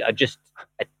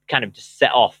I'd kind of just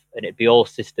set off, and it'd be all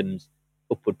systems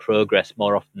upward progress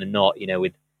more often than not.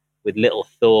 With little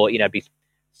thought. I'd be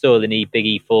soling big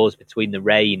E4s between the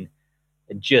rain,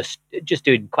 and just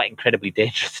doing quite incredibly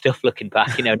dangerous stuff. Looking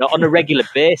back, not on a regular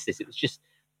basis. It was just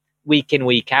week in,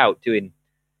 week out doing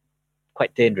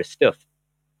quite dangerous stuff.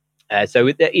 So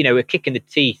a kick in the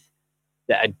teeth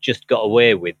that I just got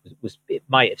away with was it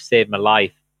might have saved my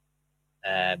life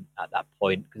at that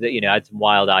point, because I had some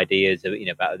wild ideas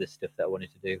about other stuff that I wanted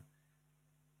to do.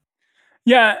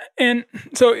 Yeah, and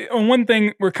so on one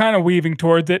thing we're kind of weaving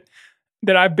towards it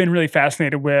that I've been really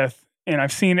fascinated with, and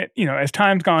I've seen it, as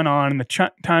time's gone on and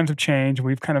the times have changed,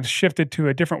 we've kind of shifted to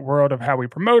a different world of how we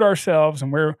promote ourselves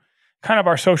and we're kind of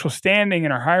our social standing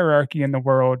and our hierarchy in the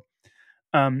world.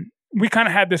 We kind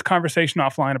of had this conversation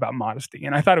offline about modesty,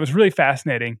 and I thought it was really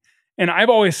fascinating. And I've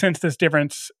always sensed this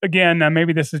difference. Again,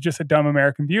 maybe this is just a dumb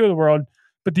American view of the world,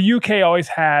 but the UK always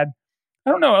had,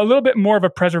 I don't know, a little bit more of a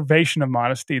preservation of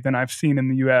modesty than I've seen in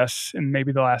the US in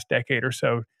maybe the last decade or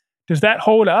so. Does that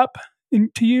hold up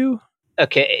to you?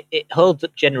 Okay, it holds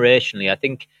up generationally. I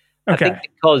think Okay.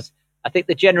 because I think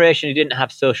the generation who didn't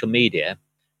have social media,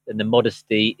 then the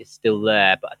modesty is still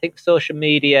there. But I think social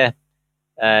media,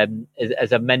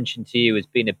 as I mentioned to you, has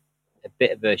been a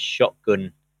bit of a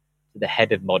shotgun to the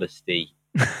head of modesty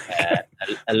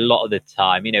a lot of the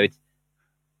time. You know, it's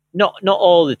not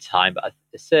all the time, but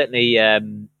certainly, I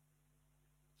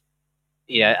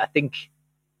think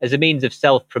as a means of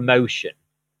self promotion,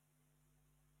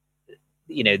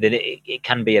 then it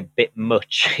can be a bit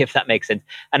much, if that makes sense.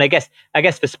 And I guess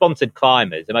for sponsored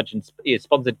climbers, imagine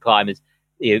sponsored climbers,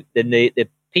 then the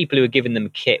people who are giving them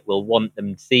kit will want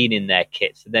them seen in their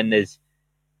kit. So then there's,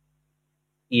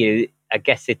 I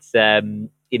guess it's, then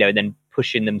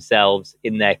pushing themselves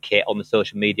in their kit on the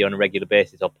social media on a regular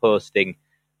basis, or posting,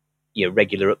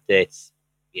 regular updates,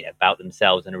 about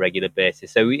themselves on a regular basis.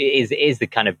 So it is the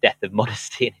kind of death of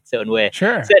modesty in its own way.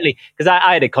 Sure. Certainly, because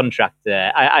I had a contract,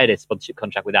 I had a sponsorship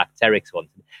contract with Arc'teryx once,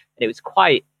 and it was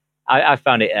quite, I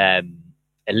found it a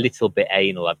little bit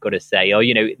anal, I've got to say. Or,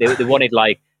 they wanted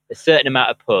like a certain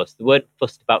amount of posts. They weren't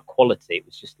fussed about quality. It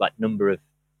was just like number of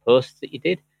posts that you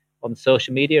did on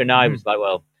social media. And I was like,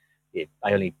 well,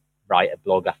 I only write a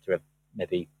blog after I've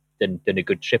maybe done a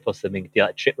good trip or something, do like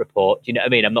a trip report. Do you know what I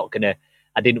mean?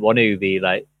 I didn't want to be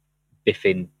like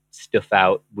biffing stuff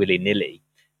out willy-nilly.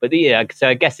 But so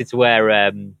I guess it's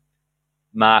where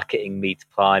marketing meets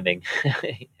climbing.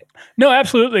 No,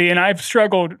 absolutely. And I've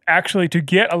struggled actually to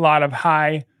get a lot of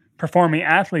high performing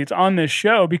athletes on this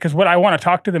show, because what I want to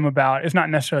talk to them about is not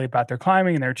necessarily about their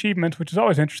climbing and their achievements, which is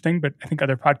always interesting, but I think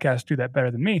other podcasts do that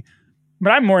better than me. But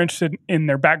I'm more interested in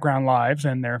their background lives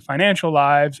and their financial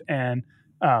lives and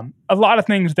a lot of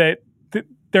things that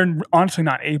they're honestly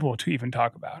not able to even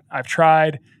talk about. I've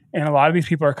tried, and a lot of these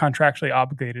people are contractually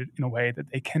obligated in a way that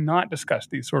they cannot discuss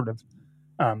these sort of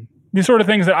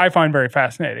things that I find very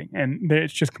fascinating, and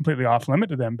it's just completely off limit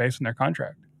to them based on their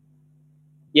contract.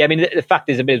 Yeah, I mean, the fact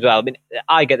is a bit as well. I mean,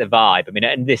 I get the vibe. I mean,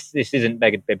 and this isn't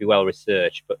maybe well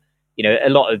researched, but a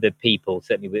lot of the people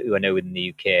certainly who I know in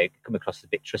the UK come across as a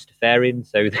bit trustafarian,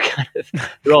 so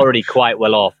they're already quite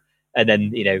well off, and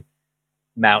then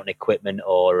mountain equipment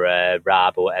or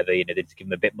RAB or whatever, they just give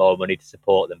them a bit more money to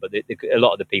support them. But a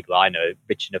lot of the people I know are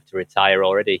rich enough to retire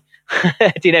already. Do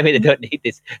you know what I mean? They don't need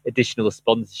this additional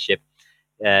sponsorship.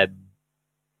 Yeah.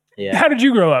 How did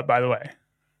you grow up, by the way?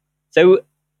 So,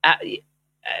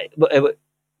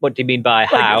 what do you mean by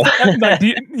how?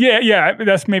 Yeah,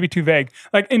 that's maybe too vague.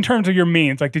 Like in terms of your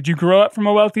means, like did you grow up from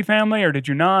a wealthy family or did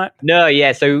you not? No,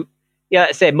 yeah. So,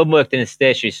 let's say mum worked in a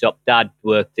stationery shop, dad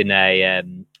worked in a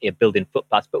building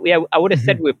footpaths. But I would have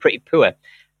said we were pretty poor.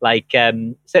 Like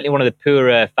certainly one of the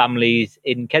poorer families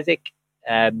in Keswick.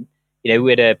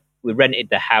 We rented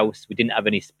the house. We didn't have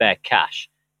any spare cash,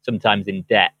 sometimes in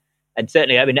debt. And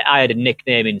certainly, I mean, I had a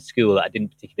nickname in school that I didn't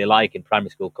particularly like in primary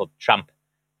school called Tramp.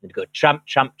 I'd go tramp,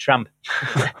 tramp, tramp,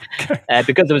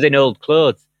 because I was in old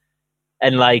clothes.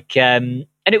 And and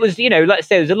it was, like I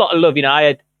say, there was a lot of love. I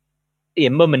had,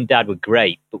 mum and dad were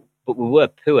great, but we were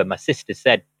poor. My sister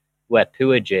said, we're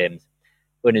poor, James,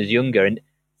 when I was younger. And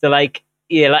so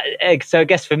so I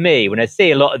guess for me, when I see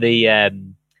a lot of the,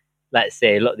 let's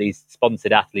say a lot of these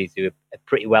sponsored athletes who have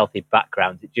pretty wealthy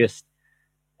backgrounds, it just,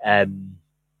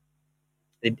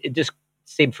 it just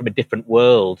seemed from a different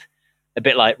world, a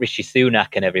bit like Rishi Sunak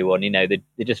and everyone, they're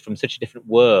just from such a different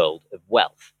world of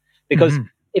wealth. Because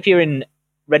if you're in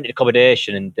rented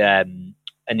accommodation and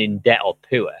in debt or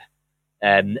poor,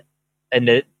 then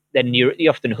you're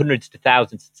often hundreds to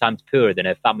thousands of times poorer than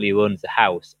a family who owns a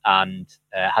house and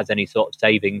has any sort of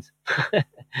savings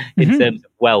in terms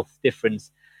of wealth difference.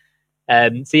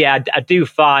 So yeah, I do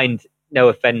find, no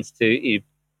offense to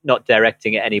not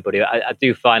directing at anybody, I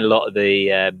do find a lot of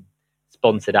the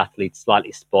sponsored athletes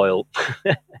slightly spoiled.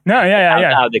 No,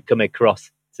 yeah. How they come across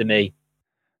to me.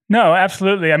 No,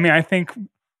 absolutely. I mean, I think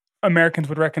Americans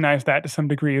would recognize that to some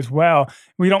degree as well.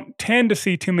 We don't tend to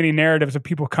see too many narratives of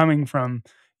people coming from,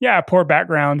 poor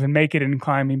backgrounds and make it in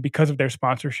climbing because of their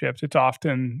sponsorships. It's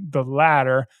often the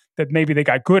latter, that maybe they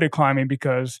got good at climbing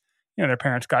because, their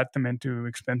parents got them into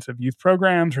expensive youth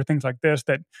programs or things like this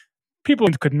that people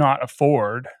could not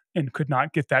afford and could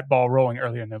not get that ball rolling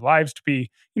earlier in their lives to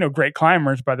be, great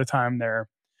climbers by the time they're,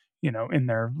 in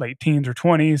their late teens or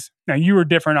 20s. Now, you were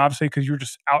different, obviously, because you were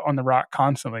just out on the rock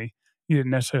constantly. You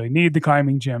didn't necessarily need the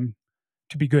climbing gym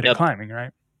to be good at climbing,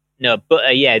 right? No, but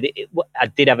I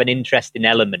did have an interesting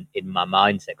element in my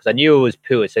mindset because I knew I was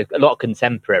poor. So a lot of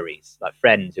contemporaries, like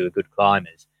friends who were good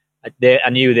climbers, I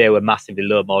knew they were massively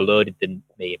more loaded than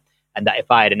me, and that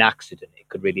if I had an accident, it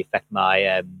could really affect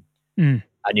my.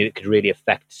 I knew it could really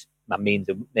affect my means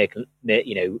of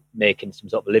making some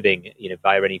sort of living,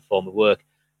 via any form of work.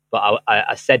 But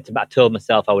I told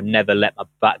myself I would never let my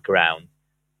background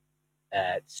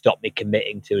stop me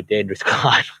committing to a dangerous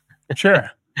climb. Sure.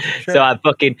 So I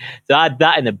had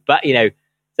that in the back,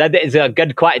 So I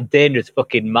got quite a dangerous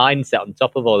fucking mindset on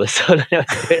top of all this. So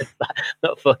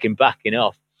not fucking backing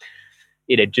off,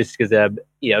 just because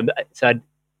So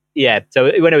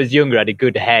when I was younger, I had a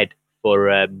good head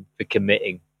for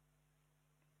committing.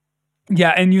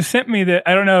 Yeah, and you sent me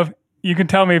I don't know if you can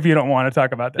tell me if you don't want to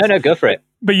talk about this. No, go for it.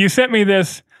 But you sent me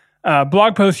this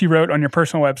blog post you wrote on your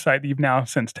personal website that you've now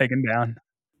since taken down.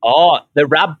 Oh, the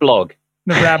Rab blog.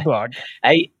 The Rab blog.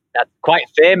 Hey, that's quite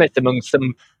famous among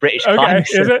some British climbers.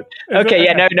 Is it? Okay,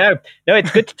 yeah, no,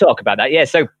 it's good to talk about that. Yeah,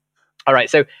 so, all right,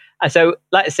 so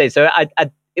like I say, I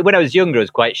when I was younger, I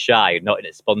was quite shy, not in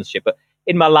a sponsorship, but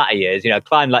in my latter years, I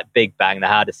climbed like Big Bang, the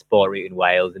hardest sport route in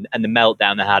Wales, and the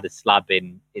Meltdown, the hardest slab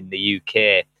in the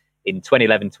UK in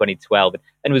 2011, 2012,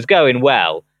 and was going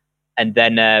well. And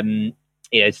then,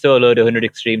 soloed 100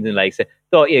 extremes and lakes. So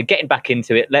thought, getting back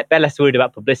into it, less worried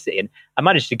about publicity. And I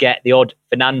managed to get the odd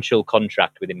financial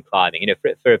contract within climbing,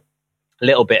 for a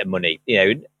little bit of money.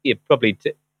 You probably,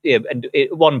 and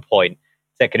at one point,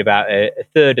 taking about a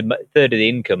third of the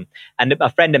income. And my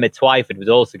friend Emma Twyford was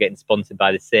also getting sponsored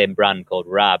by the same brand called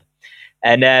Rab.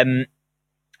 And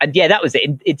yeah, that was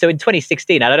it. So in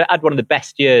 2016, I had one of the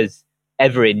best years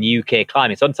ever in UK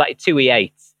climbing. So on like 2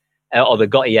 E8s, or the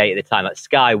got E8 at the time, like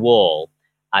Sky Wall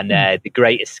and the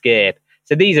Great Escape.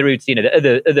 So these are routes,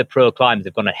 that other pro climbers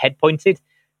have gone ahead pointed.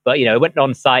 But, I went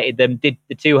on sighted them, did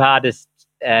the two hardest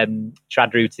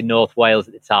trad routes in North Wales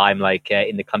at the time, like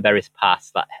in the Clanberis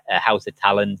Pass, like House of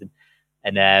Talons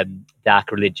and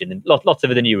Dark Religion, and lots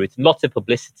of other new routes and lots of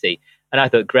publicity. And I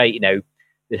thought, great, the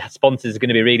sponsors are going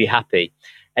to be really happy.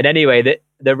 And anyway,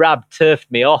 the Rab turfed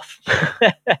me off,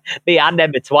 me and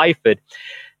Emma Twyford.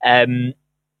 And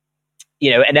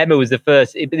Emma was the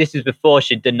first. This was before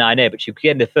she'd done 9A, but she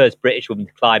became the first British woman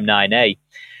to climb 9A.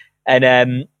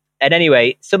 And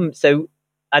anyway,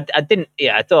 I didn't.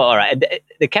 Yeah, I thought, all right. And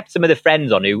they kept some of the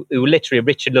friends on who were literally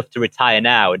rich enough to retire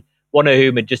now, and one of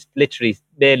whom had just literally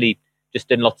merely just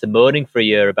done lots of moaning for a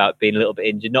year about being a little bit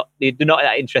injured. They're not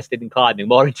that interested in climbing,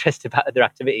 more interested about other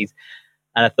activities.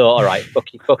 And I thought, all right,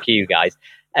 fuck you guys.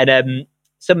 And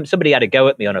somebody had a go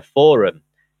at me on a forum.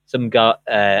 Some guy,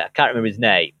 I can't remember his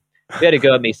name. He had a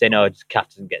go at me saying, "Oh, Caff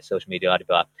doesn't get social media." Blah,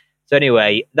 blah. So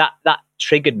anyway, that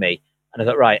triggered me, and I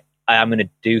thought, right, I'm going to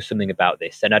do something about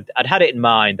this. And I'd had it in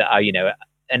mind that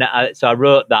so I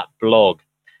wrote that blog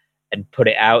and put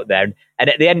it out there. And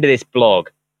at the end of this blog,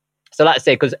 so let's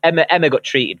say, because Emma got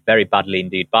treated very badly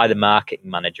indeed by the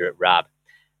marketing manager at Rab.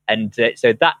 And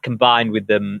so that combined with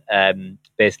them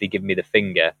basically giving me the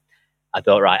finger, I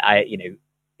thought, right,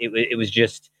 it was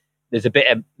just, there's a bit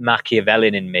of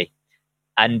Machiavellian in me.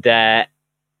 And at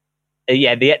the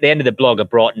end of the blog, I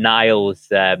brought Niall's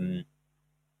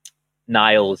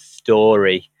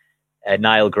story.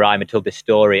 Niall Grimer told this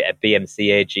story at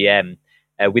BMC AGM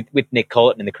with Nick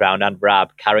Colton in the crowd and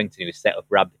Rab Carrington, who set up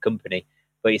Rab the company.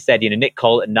 But he said, Nick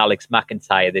Colton and Alex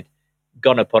McIntyre, they'd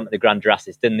gone up onto the Grand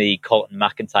Jurassic, done the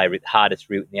Colton-McIntyre route, the hardest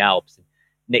route in the Alps. And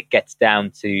Nick gets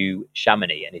down to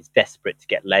Chamonix and is desperate to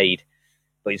get laid.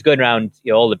 But he's going around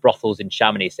all the brothels in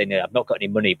Chamonix saying, I've not got any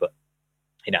money, but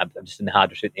I'm just in the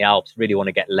hardest route in the Alps, really want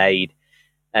to get laid.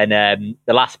 And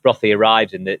the last brothel he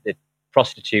arrives in, the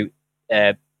prostitute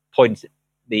points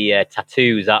the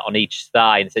tattoos out on each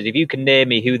thigh and says, if you can name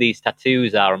me who these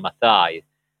tattoos are on my thigh,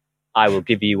 I will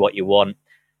give you what you want.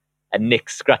 And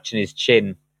Nick's scratching his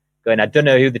chin, going, I don't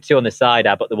know who the two on the side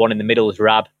are, but the one in the middle is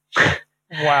Rab.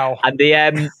 Wow. And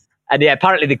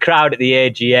apparently the crowd at the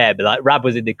AGM, like Rab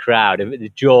was in the crowd, the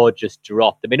jaw just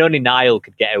dropped. I mean, only Niall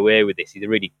could get away with this. He's a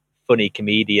really funny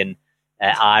comedian,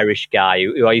 Irish guy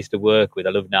who I used to work with.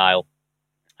 I love Niall.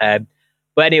 But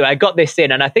anyway, I got this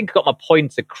in, and I think I got my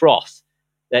points across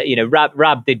that,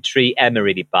 Rab did treat Emma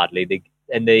really badly.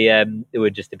 They were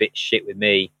just a bit shit with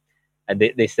me. And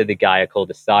this other guy I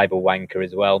called a cyber wanker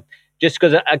as well. Just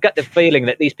because I got the feeling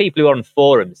that these people who are on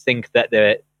forums think that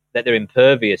they're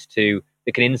impervious to,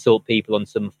 they can insult people on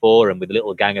some forum with a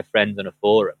little gang of friends on a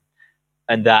forum,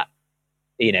 and that,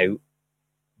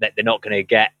 that they're not going to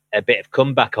get a bit of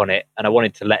comeback on it. And I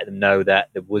wanted to let them know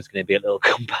that there was going to be a little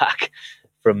comeback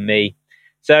from me.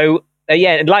 So,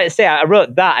 and like I say, I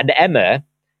wrote that, and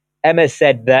Emma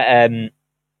said that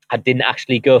I didn't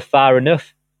actually go far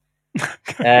enough.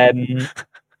 So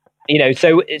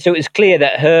it was clear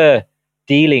that her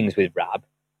dealings with Rab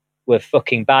were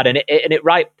fucking bad, and it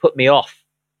right put me off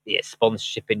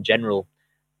sponsorship in general.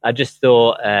 I just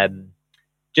thought,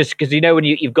 just because when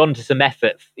you've gone to some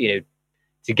effort, to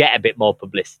get a bit more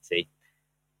publicity,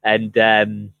 and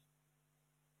yeah,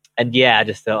 I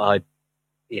just thought,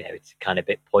 it's kind of a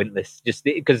bit pointless, just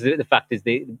because the fact is,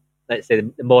 let's say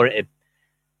the more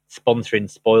sponsoring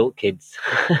spoiled kids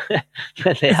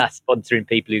than they are sponsoring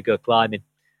people who go climbing.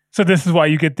 So this is why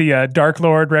you get the Dark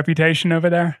Lord reputation over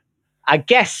there? I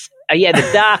guess, the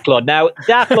Dark Lord. Now,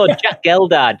 Dark Lord Jack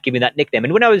Geldard gave me that nickname.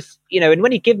 And when I was, and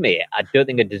when he gave me it, I don't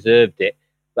think I deserved it.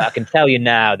 But I can tell you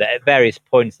now that at various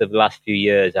points of the last few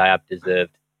years, I have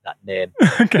deserved that name.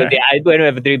 Okay.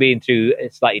 Whenever through being through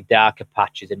slightly darker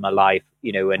patches in my life,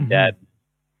 and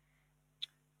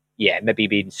maybe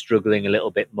been struggling a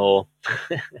little bit more.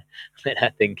 Then I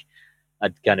think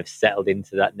I'd kind of settled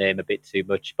into that name a bit too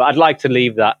much. But I'd like to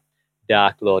leave that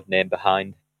Dark Lord name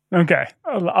behind. Okay,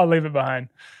 I'll leave it behind.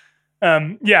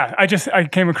 I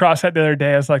came across that the other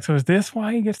day. I was like, so is this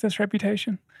why he gets this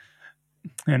reputation?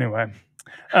 Anyway,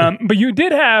 but you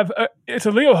did have, it's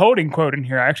a Leo Holding quote in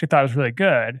here. I actually thought it was really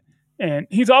good. And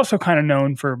he's also kind of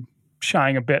known for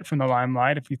shying a bit from the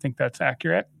limelight, if you think that's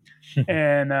accurate.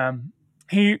 And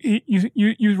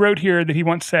you wrote here that he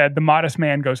once said, "The modest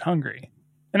man goes hungry."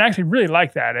 And I actually really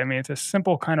like that. I mean, it's a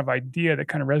simple kind of idea that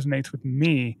kind of resonates with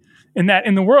me, in that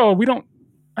in the world,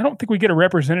 I don't think we get a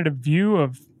representative view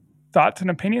of thoughts and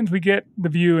opinions. We get the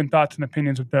view and thoughts and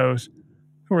opinions of those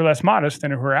who are less modest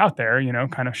and who are out there,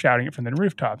 kind of shouting it from the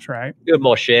rooftops, right? You're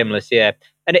more shameless, yeah.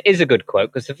 And it is a good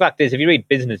quote, because the fact is, if you read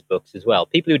business books as well,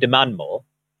 people who demand more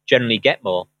generally get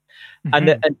more.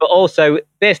 Mm-hmm. But also,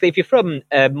 basically, if you're from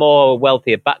a more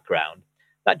wealthier background,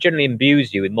 that generally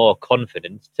imbues you with more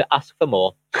confidence to ask for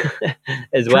more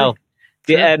as True. well.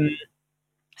 True.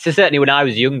 So certainly when I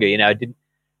was younger,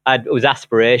 I was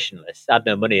aspirationless. I had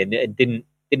no money and didn't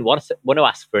want to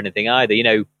ask for anything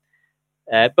either.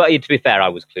 But to be fair, I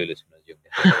was clueless when I was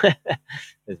younger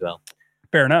as well.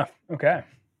 Fair enough.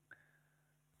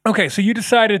 Okay, so you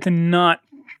decided to not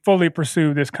fully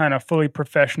pursue this kind of fully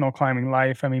professional climbing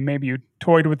life. I mean, maybe you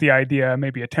toyed with the idea,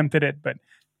 maybe attempted it, but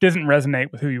doesn't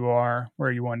resonate with who you are,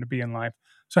 where you wanted to be in life.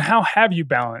 So how have you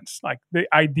balanced like the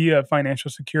idea of financial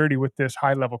security with this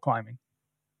high level climbing?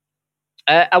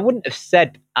 I wouldn't have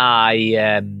said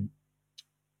I'm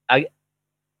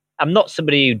not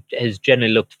somebody who has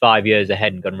generally looked 5 years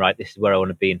ahead and gone, right, this is where I want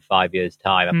to be in 5 years'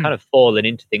 time. I've kind of fallen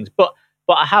into things, but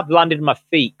I have landed on my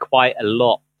feet quite a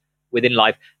lot within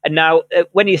life. And now,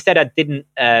 when you said I didn't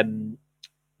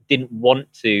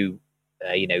want to,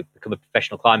 become a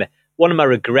professional climber, one of my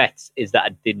regrets is that I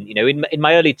didn't. In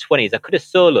my early 20s, I could have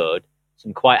soloed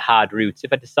some quite hard routes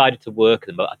if I decided to work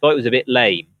them, but I thought it was a bit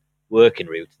lame working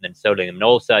routes and then soloing them. And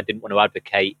also, I didn't want to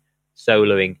advocate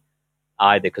soloing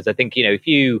either, because I think, if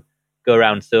you go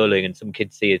around soloing and some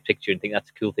kids see his picture and think that's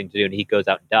a cool thing to do, and he goes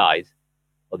out and dies,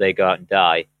 or they go out and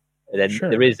die, then sure,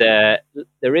 there is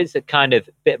a kind of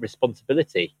bit of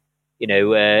responsibility,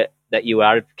 that you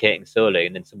are advocating soloing,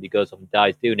 and then somebody goes off and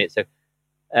dies doing it. So,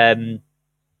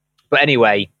 but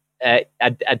anyway, I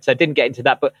didn't get into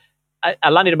that, but I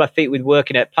landed on my feet with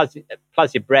working at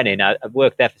Plasia Brennan. I've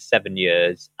worked there for 7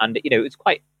 years, and it was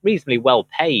quite reasonably well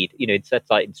paid. It's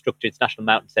like instructor, it's National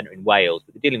Mountain Centre in Wales,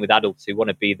 but they're dealing with adults who want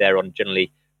to be there on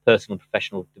generally personal and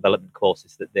professional development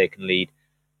courses that they can lead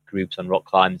groups on rock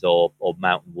climbs or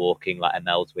mountain walking, like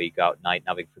MLs, where you go out at night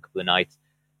navigating for a couple of nights.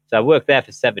 So I worked there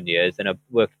for 7 years, and I've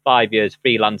worked 5 years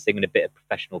freelancing and a bit of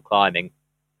professional climbing,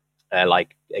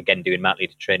 like again doing mountain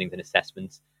leader trainings and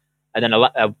assessments. And then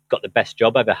I got the best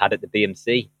job I ever had at the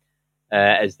BMC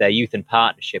as their youth and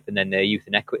partnership, and then their youth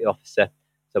and equity officer.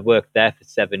 So I worked there for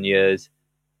 7 years,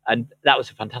 and that was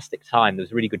a fantastic time. There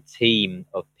was a really good team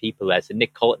of people there. So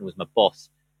Nick Colton was my boss.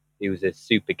 He was a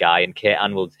super guy, and Kate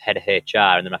Anwell's head of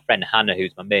HR, and then my friend Hannah,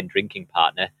 who's my main drinking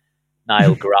partner,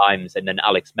 Niall Grimes, and then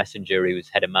Alex Messenger, who was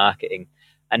head of marketing.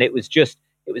 And it was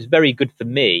very good for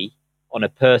me on a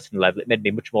personal level. It made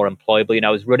me much more employable. I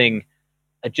was running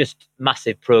a just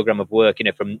massive program of work,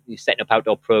 from setting up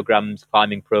outdoor programs,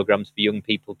 climbing programs for young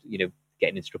people,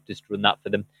 getting instructors to run that for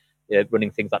them,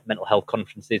 running things like mental health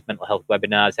conferences, mental health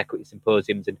webinars, equity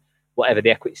symposiums, and whatever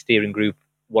the equity steering group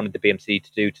wanted the BMC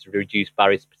to do to reduce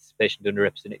barriers to participation to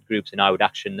underrepresented groups, and I would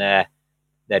action their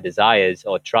desires,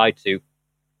 or try to.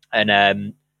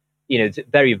 And it's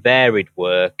very varied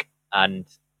work, and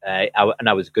I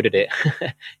was good at it.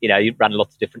 I ran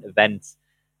lots of different events.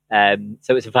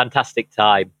 So it's a fantastic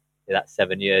time, that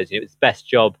 7 years. It was the best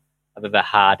job I've ever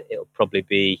had. It'll probably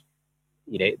be,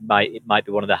 it might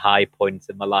be one of the high points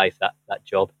of my life, that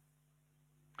job.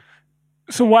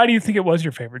 So why do you think it was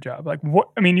your favorite job? Like, what?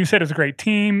 I mean, you said it was a great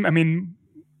team. I mean,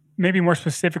 maybe more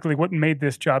specifically, what made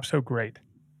this job so great?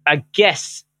 I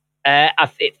guess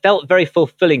it felt very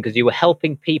fulfilling because you were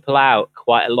helping people out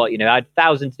quite a lot. I had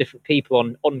thousands of different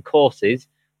people on courses.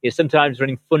 Sometimes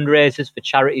running fundraisers for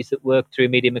charities that work through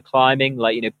medium of climbing,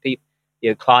 like people,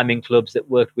 climbing clubs that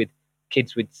worked with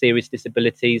kids with serious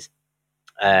disabilities,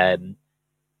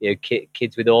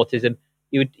 kids with autism.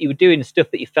 You were doing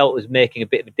stuff that you felt was making a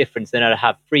bit of a difference. Then I'd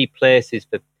have free places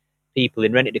for people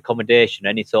in rented accommodation,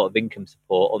 any sort of income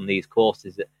support on these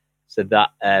courses, so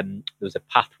that there was a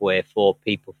pathway for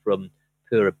people from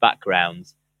poorer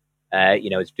backgrounds. I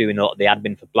was doing a lot of the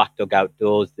admin for Black Dog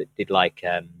Outdoors that did like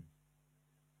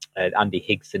Andy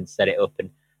Higson set it up, and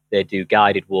they do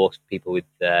guided walks for people with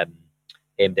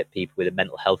aimed at people with a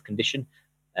mental health condition,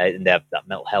 and they have that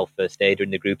mental health first aider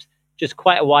in the groups. Just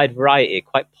quite a wide variety,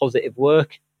 quite positive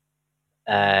work,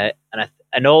 and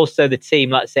also the team.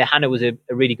 Let's say Hannah was a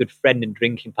really good friend and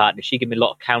drinking partner. She gave me a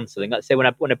lot of counselling. Let's say when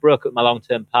I broke up with my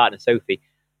long-term partner Sophie,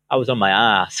 I was on my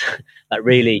ass, like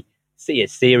really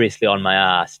seriously on my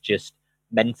ass, just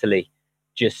mentally,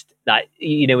 just that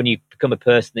when you become a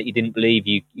person that you didn't believe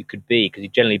you could be, because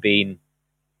you've generally been,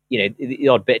 the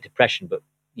odd bit of depression, but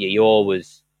you're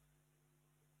always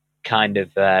kind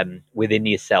of within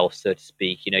yourself, so to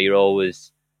speak. You're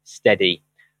always steady.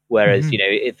 Whereas,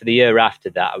 for the year after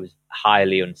that, I was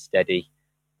highly unsteady.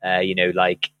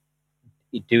 Like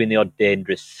doing the odd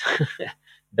dangerous,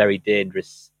 very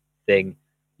dangerous thing.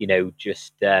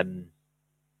 Just.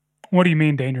 What do you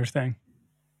mean, dangerous thing?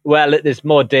 Well, there's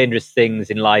more dangerous things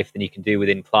in life than you can do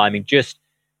within climbing. Just,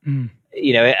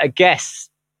 I guess.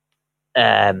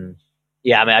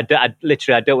 Yeah, I mean, I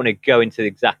literally, I don't want to go into the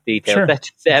exact details. Sure.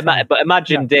 But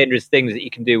imagine dangerous things that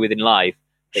you can do within life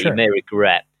that you may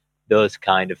regret. Those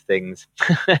kind of things.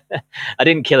 I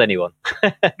didn't kill anyone.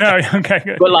 No, okay,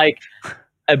 good.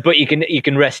 But you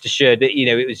can rest assured that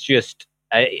it was just.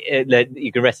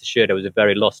 You can rest assured I was a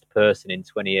very lost person in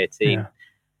 2018.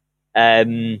 Yeah.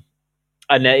 And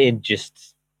it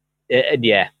just,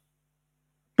 yeah.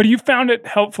 But you found it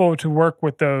helpful to work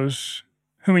with those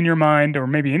who in your mind, or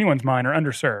maybe anyone's mind, are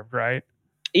underserved, right?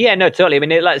 Yeah, no, totally. I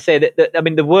mean, like I say,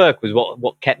 the work was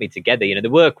what kept me together. The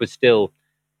work was still,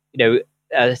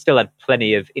 I still had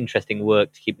plenty of interesting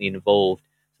work to keep me involved.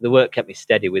 So the work kept me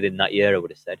steady within that year, I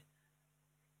would have said.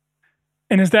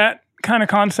 And is that kind of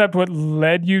concept what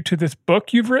led you to this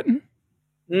book you've written?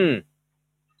 Yeah.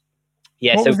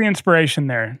 What was the inspiration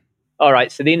there? All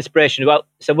right. So the inspiration,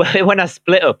 so when I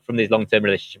split up from this long-term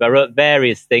relationship, I wrote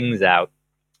various things out.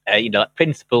 Like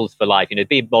principles for life.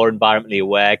 Be more environmentally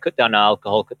aware, cut down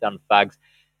alcohol, cut down fags.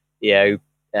 And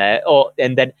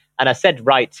I said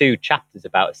write 2 chapters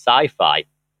about sci-fi,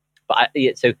 but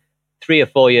so 3 or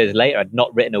 4 years later, I'd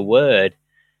not written a word.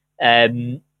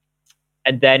 And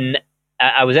then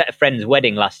I was at a friend's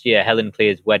wedding last year, Helen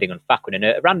Clear's wedding on Fackwin, and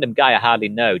a random guy I hardly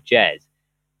know, Jez.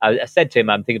 I said to him,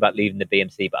 I'm thinking about leaving the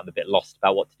BMC, but I'm a bit lost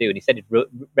about what to do. And he said he'd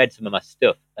read some of my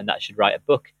stuff and that I should write a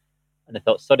book. And I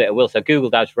thought, sod it, I will. So I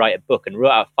Googled how to write a book and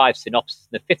wrote out 5 synopses.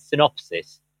 And the 5th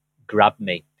synopsis grabbed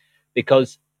me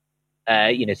because,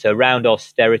 so around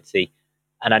austerity,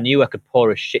 and I knew I could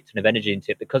pour a shit ton of energy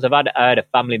into it because I had a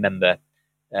family member,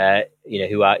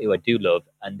 who I do love,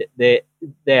 and they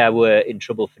were in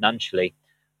trouble financially,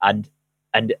 and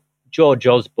George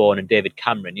Osborne and David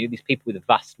Cameron, these people with a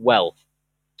vast wealth,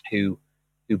 who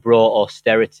brought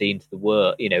austerity into the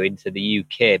world, into the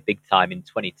UK big time in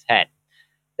 2010.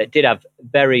 That did have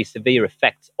very severe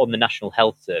effects on the National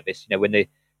Health Service. When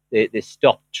they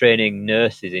stopped training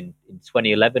nurses in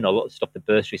 2011, or stopped the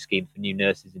bursary scheme for new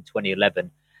nurses in 2011,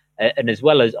 and as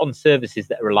well as on services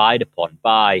that are relied upon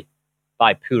by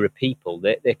poorer people,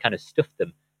 they kind of stuffed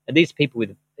them. And these people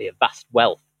with vast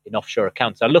wealth in offshore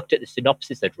accounts, I looked at the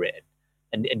synopsis I'd written,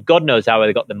 and God knows how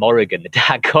they got the Morrigan, the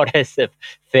dark goddess of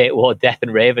fate, war, death,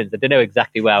 and ravens. I don't know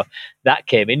exactly how that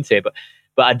came into it,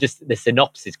 but the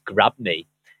synopsis grabbed me.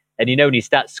 And when you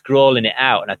start scrolling it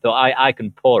out, and I thought I can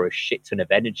pour a shit ton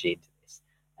of energy into this,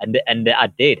 and I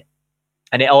did,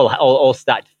 and it all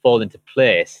started to fall into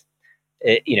place,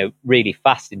 really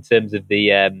fast in terms of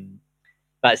the.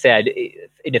 Like I say,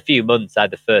 in a few months, I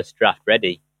had the first draft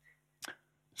ready.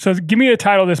 So, give me the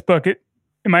title of this book.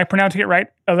 Am I pronouncing it right?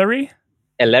 Ellery?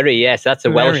 Ellery, yes, that's a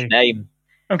Welsh name.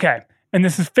 Okay, and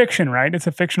this is fiction, right? It's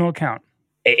a fictional account.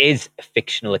 It is a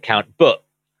fictional account, but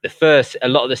a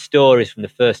lot of the stories from the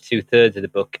first 2/3 of the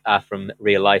book are from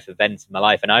real life events in my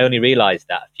life, and I only realised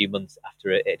that a few months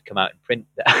after it had come out in print.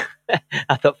 That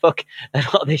I thought, fuck, a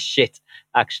lot of this shit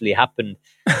actually happened.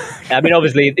 I mean,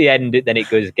 obviously at the end, then it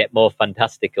goes get more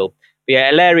fantastical. But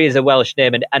yeah, Eleri is a Welsh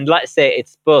name, and like I say,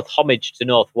 it's both homage to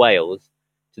North Wales,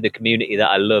 to the community that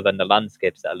I love and the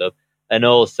landscapes that I love, and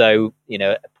also,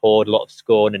 poured a lot of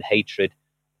scorn and hatred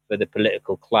for the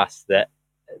political class that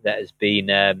has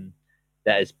been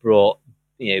that has brought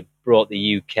the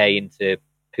UK into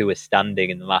poor standing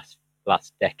in the last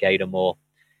decade or more.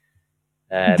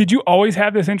 Did you always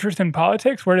have this interest in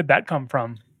politics? Where did that come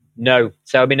from? No.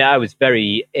 So, I mean, I was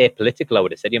very apolitical, I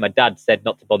would have said. My dad said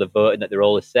not to bother voting, that they're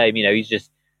all the same.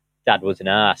 Dad wasn't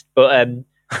asked. But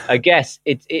I guess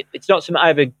it's not something I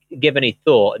ever give any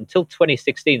thought until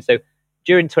 2016. So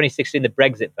during 2016, the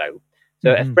Brexit vote.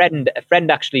 So a friend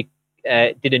actually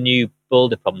did a new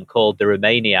boulder problem called the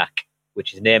Romaniac,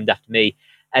 which is named after me.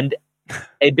 And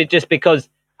it'd be just because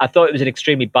I thought it was an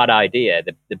extremely bad idea,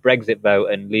 the Brexit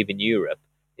vote and leaving Europe.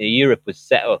 Europe was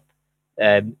set up,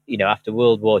 after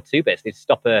World War II, basically to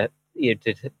stop to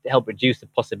help reduce the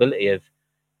possibility of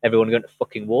everyone going to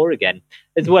fucking war again,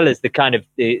 as well as the kind of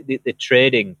the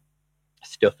trading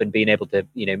stuff and being able to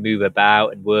move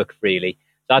about and work freely.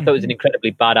 So I thought it was an incredibly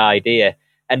bad idea.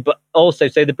 But also,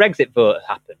 so the Brexit vote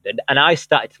happened, and I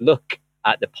started to look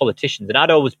at the politicians, and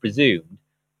I'd always presumed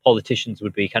politicians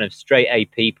would be kind of straight A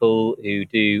people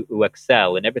who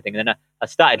excel and everything. And then I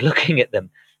started looking at them,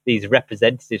 these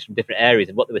representatives from different areas,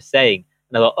 and what they were saying,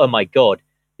 and I thought, oh my God,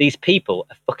 these people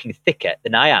are fucking thicker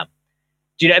than I am.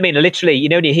 Do you know what I mean? Literally,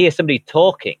 when you hear somebody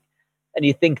talking, and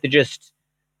you think they're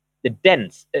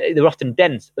often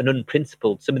dense and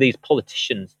unprincipled, some of these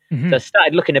politicians. So I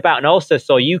started looking about, and I also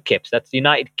saw UKIP, so that's the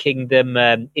United Kingdom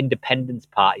Independence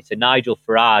Party. So Nigel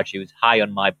Farage, who was high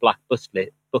on my black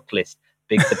book list,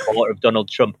 big supporter of Donald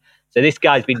Trump. So this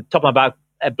guy's been talking about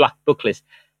a black book list.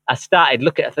 I started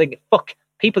looking at thinking, fuck,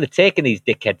 people are taking these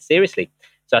dickheads seriously.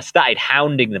 So I started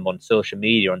hounding them on social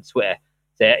media, on Twitter.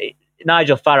 So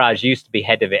Nigel Farage used to be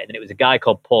head of it, and then it was a guy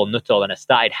called Paul Nuttall, and I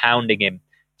started hounding him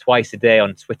twice a day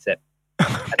on Twitter.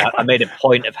 And I made a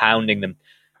point of hounding them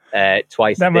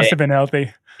twice a day. That must have been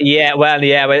healthy. Yeah,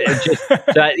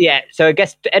 so I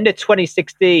guess the end of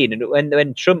 2016, and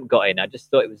when Trump got in, I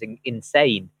just thought it was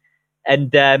insane.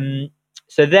 And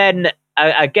so then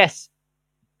I guess,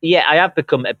 I have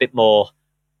become a bit more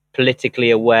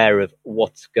politically aware of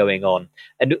what's going on.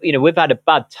 And, we've had a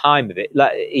bad time of it.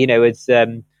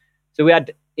 So we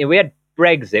had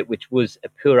Brexit, which was a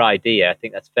poor idea. I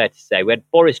think that's fair to say. We had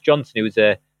Boris Johnson, who was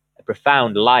a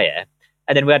profound liar.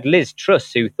 And then we had Liz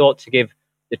Truss, who thought to give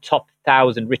the top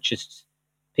 1,000 richest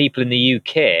people in the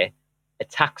UK a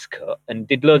tax cut, and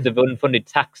did loads of unfunded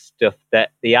tax stuff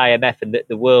that the IMF and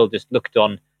the world just looked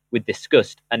on with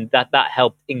disgust. And that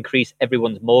helped increase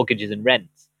everyone's mortgages and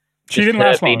rents. She didn't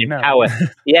last long. In power.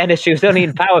 No, she was only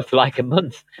in power for like a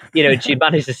month, and she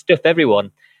managed to stuff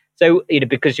everyone. So,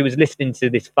 because she was listening to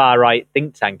this far-right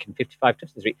think tank in 55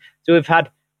 Tufton Street. So we've had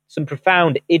some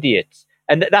profound idiots.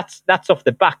 And that's off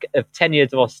the back of 10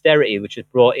 years of austerity, which was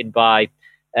brought in by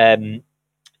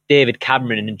David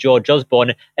Cameron and George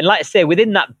Osborne. And like I say,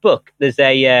 within that book, there's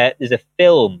a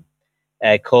film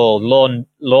called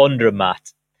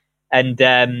Laundromat, and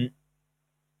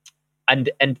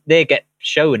they get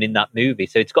shown in that movie.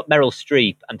 So it's got Meryl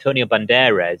Streep, Antonio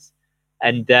Banderas,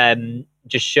 and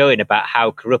just showing about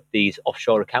how corrupt these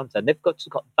offshore accounts are. And they've got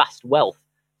vast wealth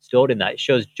stored in that. It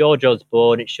shows George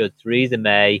Osborne, it shows Theresa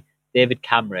May, David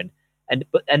Cameron, and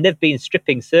they've been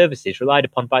stripping services relied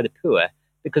upon by the poor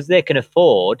because they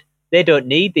don't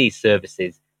need these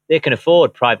services. They can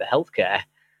afford private healthcare.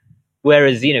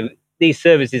 Whereas, these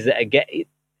services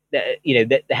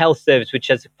the health service, which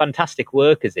has fantastic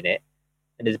workers in it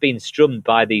and has been strummed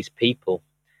by these people.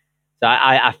 So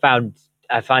I find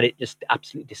it just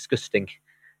absolutely disgusting.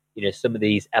 Some of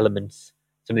these elements,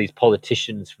 some of these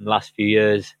politicians from the last few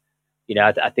years,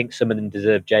 I think some of them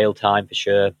deserve jail time for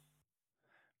sure.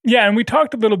 Yeah, and we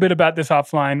talked a little bit about this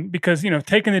offline because,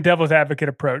 taking the devil's advocate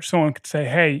approach, someone could say,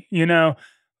 hey,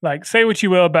 say what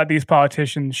you will about these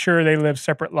politicians. Sure, they live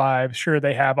separate lives. Sure,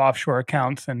 they have offshore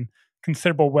accounts and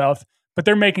considerable wealth, but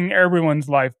they're making everyone's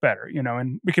life better,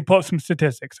 and we could pull up some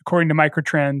statistics. According to macro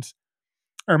trends,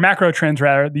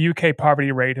 the UK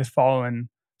poverty rate has fallen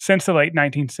since the late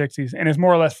 1960s and is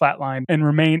more or less flatlined and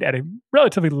remained at a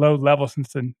relatively low level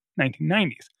since the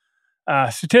 1990s.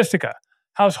 Statistica.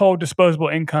 Household disposable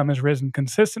income has risen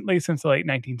consistently since the late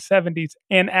 1970s,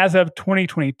 and as of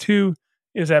 2022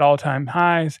 is at all-time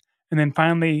highs. And then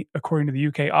finally, according to the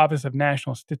UK Office of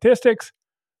National Statistics,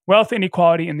 Wealth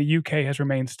inequality in the UK has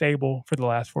remained stable for the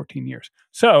last 14 years.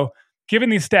 So, given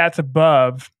these stats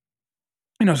above,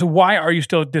 so why are you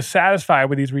still dissatisfied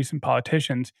with these recent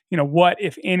politicians? What,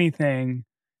 if anything,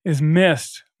 is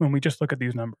missed when we just look at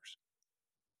these numbers?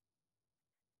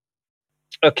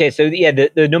 Okay, so yeah,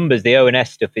 the numbers, the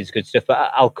ONS stuff is good stuff.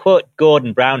 But I'll quote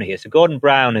Gordon Brown here. So Gordon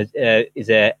Brown is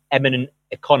an eminent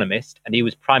economist, and he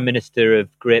was Prime Minister of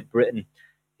Great Britain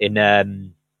in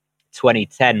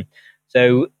 2010.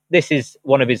 So this is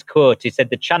one of his quotes. He said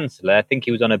the Chancellor, I think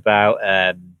he was on about,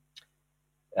 I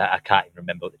can't even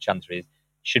remember what the Chancellor is,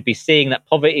 should be seeing that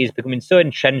poverty is becoming so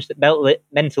entrenched that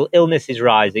mental illness is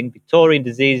rising, Victorian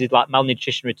diseases like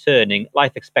malnutrition returning,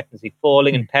 life expectancy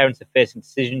falling, and parents are facing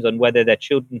decisions on whether their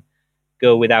children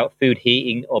go without food,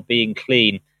 heating, or being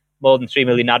clean. More than 3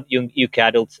 million young UK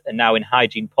adults are now in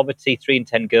hygiene poverty. 3 in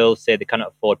 10 girls say they cannot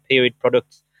afford period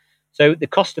products. So the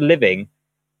cost of living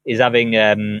is having,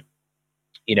 a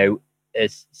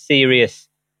serious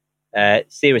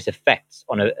effects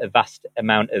on a vast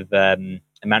amount of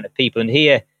people. And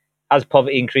here, has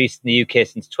poverty increased in the UK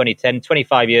since 2010?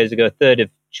 25 years ago, a third of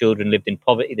children lived in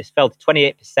poverty. This fell to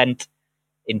 28%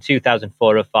 in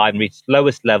 2004-05 and reached the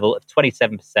lowest level of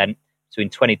 27% between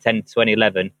 2010 and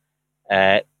 2011.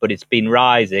 But it's been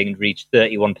rising and reached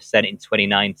 31% in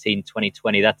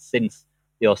 2019-2020. That's since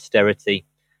the austerity.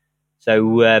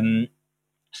 So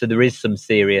there is some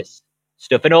serious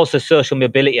stuff. And also social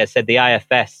mobility. I said the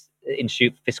IFS,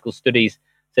 Institute for Fiscal Studies,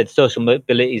 said social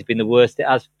mobility has been the worst it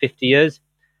has for 50 years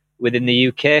within the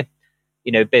UK.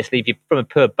 Basically, if you're from a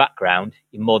poor background,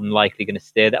 you're more than likely going to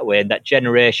stay that way. And that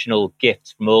generational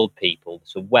gifts from old people,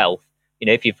 so wealth,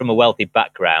 if you're from a wealthy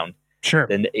background, sure,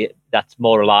 then that's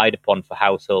more relied upon for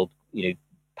household,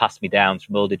 pass me downs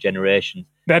from older generations.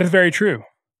 That is very true.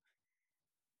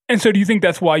 And so do you think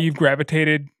that's why you've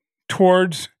gravitated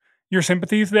towards your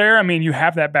sympathies there? I mean, you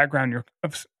have that background,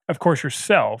 of course,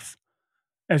 yourself,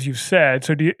 as you've said.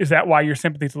 So is that why your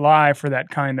sympathies lie for that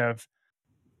kind of...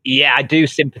 Yeah, I do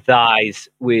sympathise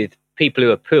with people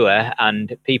who are poor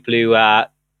and people who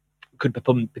could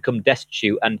become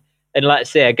destitute. And like I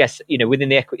say, I guess, within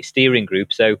the equity steering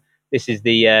group. So this is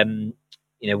the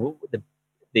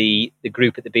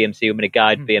group at the BMC, I'm going to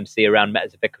guide BMC around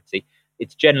matters of equity.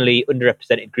 It's generally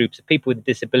underrepresented groups of people with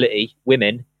disability,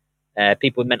 women,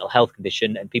 people with mental health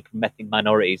condition, and people from ethnic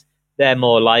minorities. They're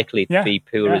more likely to be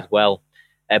poor as well.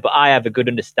 But I have a good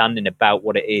understanding about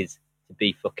what it is to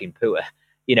be fucking poor,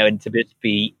 and to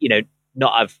be,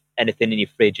 not have anything in your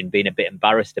fridge and being a bit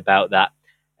embarrassed about that,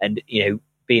 and,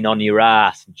 being on your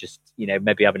ass and just,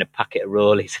 maybe having a packet of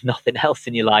Rollies and nothing else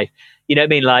in your life. You know what I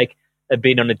mean? Like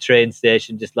being on a train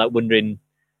station, just like wondering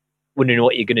what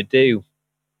you're going to do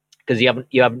because you haven't,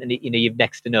 you've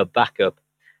next to no backup.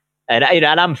 And, and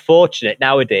I'm fortunate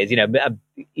nowadays, I've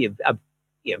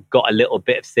got a little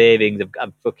bit of savings.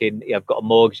 I've got a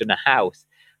mortgage on a house,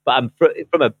 but I'm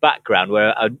from a background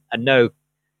where I know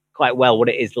quite well what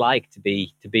it is like to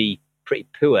be pretty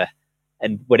poor,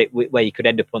 and where you could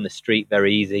end up on the street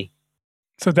very easy.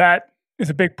 So that is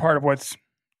a big part of what's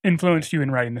influenced you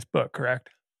in writing this book, correct?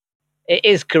 It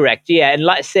is correct, yeah. And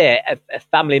like I say, a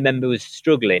family member was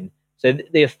struggling. So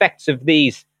the effects of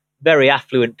these very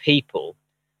affluent people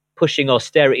pushing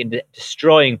austerity and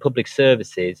destroying public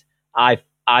services, I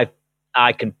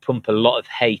can pump a lot of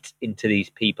hate into these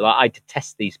people. I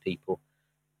detest these people.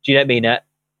 Do you know what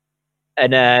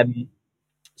I mean?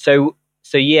 So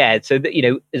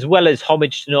as well as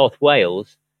homage to North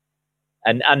Wales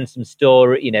and some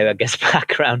story, I guess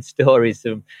background stories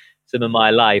from some of my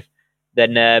life,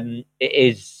 then it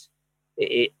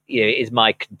is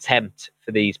my contempt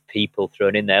for these people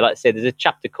thrown in there. Like I say, there's a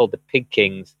chapter called The Pig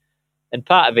Kings, and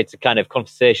part of it's a kind of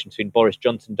conversation between Boris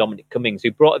Johnson and Dominic Cummings,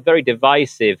 who brought a very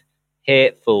divisive,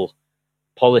 hateful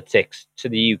politics to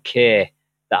the UK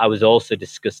that I was also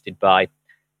disgusted by.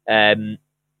 But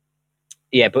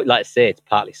like I say, it's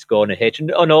partly scorn and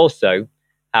hatred, and also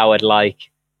how I'd like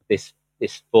this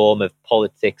form of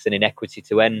politics and inequity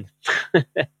to end.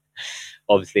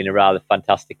 Obviously in a rather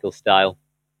fantastical style.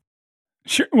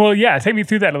 Sure. Well, yeah, take me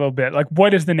through that a little bit. Like,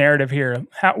 what is the narrative here?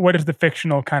 What is the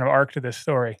fictional kind of arc to this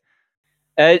story?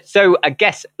 So I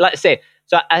guess, like I say,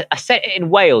 I set it in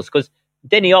Wales because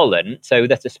Denny-Ollen, so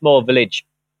that's a small village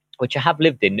which I have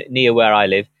lived in near where I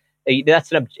live.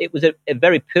 It was a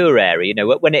very poor area.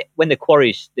 When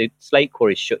the slate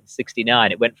quarries shut in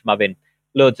 '69, it went from having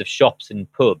loads of shops and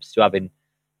pubs to having,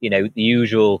 the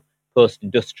usual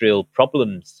post-industrial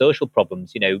problems, social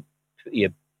problems.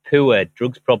 Poor,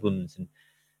 drugs problems,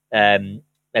 and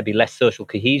maybe less social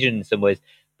cohesion in some ways.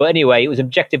 But anyway, it was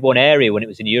Objective One area when it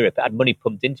was in Europe. It had money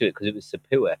pumped into it because it was so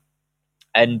poor.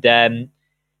 And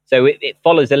So it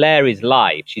follows Hilari's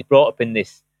life. She's brought up in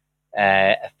this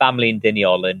a family in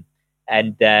Diniolan,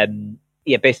 and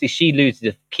basically she loses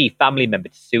a key family member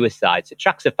to suicide. So it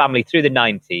tracks her family through the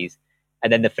 90s,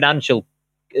 and then the financial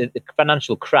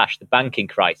crash, the banking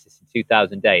crisis in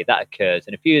 2008, that occurs,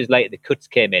 and a few years later the cuts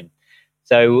came in.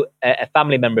 So a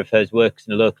family member of hers works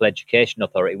in a local education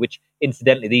authority, which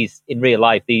incidentally these in real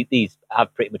life these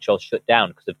have pretty much all shut down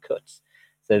because of cuts.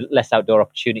 So less outdoor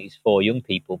opportunities for young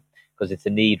people because it's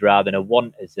a need rather than a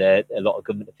want, as a lot of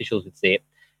government officials would see it.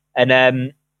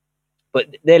 And but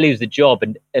they lose the job,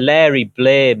 and Hilary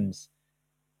blames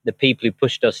the people who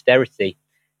pushed austerity.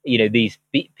 These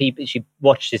people, she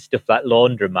watches stuff like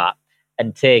Laundromat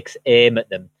and takes aim at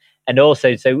them. And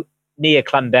also, so near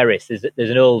Clanberis, there's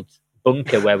an old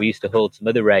bunker where we used to hold some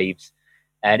other raves,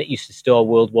 and it used to store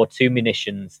World War II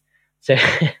munitions. So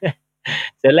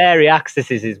Larry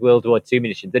accesses his World War II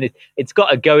munitions, and it's got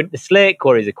to go. The slate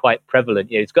quarries are quite prevalent.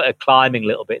 It's got a climbing a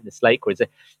little bit in the slate quarries. So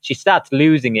she starts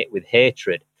losing it with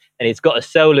hatred, and it's got a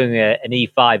soloing an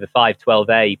E5, a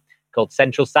 512A called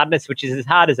Central Sadness, which is as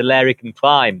hard as Larry can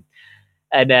climb,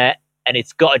 and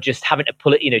it's got to just having to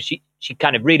pull it. She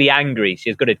kind of really angry.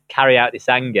 She's got to carry out this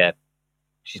anger.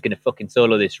 She's going to fucking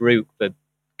solo this route for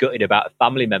gutted about a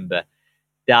family member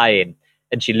dying.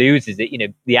 And she loses it.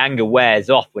 The anger wears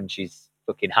off when she's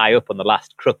fucking high up on the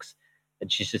last crux, and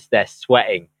she's just there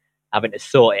sweating, having to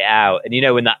sort it out. And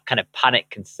when that kind of panic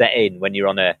can set in when you're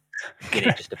on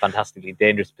just a fantastically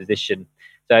dangerous position.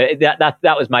 So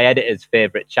that was my editor's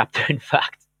favorite chapter, in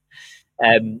fact.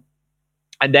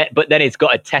 But then it's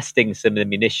got a testing some of the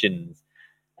munitions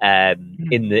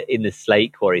in the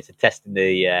slate quarry, so testing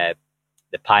the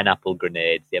pineapple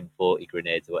grenades, the M40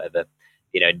 grenades or whatever.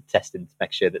 And testing to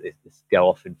make sure that this go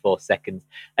off in 4 seconds.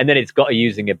 And then it's got to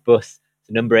using a bus,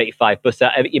 the number 85 bus.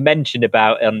 You mentioned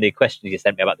about on the questions you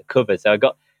sent me about the cover. So I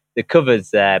got the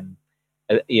covers, a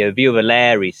view of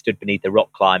Hilary stood beneath a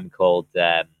rock climb called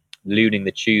Looning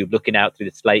the Tube, looking out through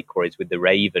the slate quarries with the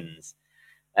ravens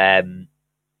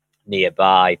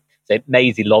nearby. So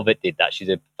Maisie Lovett did that. She's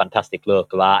a fantastic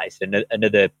local artist. And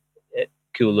another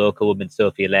cool local woman,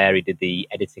 Sophie Hilary, did the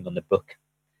editing on the book.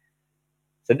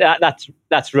 So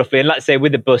that's roughly, and let's say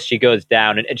with the bus she goes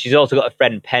down, and she's also got a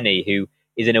friend Penny who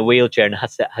is in a wheelchair and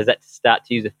has had to start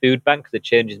to use a food bank because the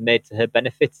change is made to her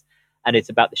benefits, and it's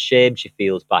about the shame she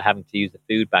feels by having to use the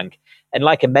food bank. And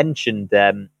like I mentioned,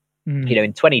 in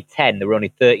 2010 there were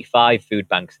only 35 food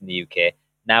banks in the UK.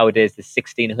 Nowadays there's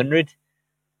 1,600.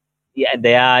 Yeah, and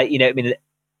they are,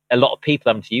 a lot of people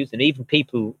having to use them, even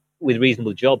people with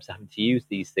reasonable jobs having to use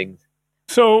these things.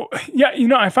 So yeah,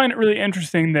 I find it really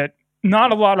interesting that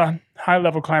not a lot of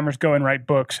high-level climbers go and write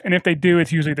books. And if they do,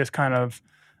 it's usually this kind of,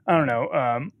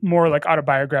 more like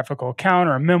autobiographical account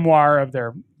or a memoir of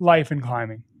their life in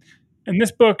climbing. And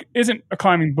this book isn't a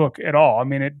climbing book at all. I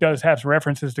mean, it does have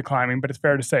references to climbing, but it's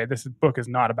fair to say this book is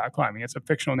not about climbing. It's a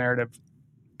fictional narrative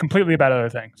completely about other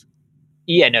things.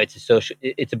 Yeah, no,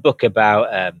 it's a book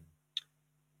about,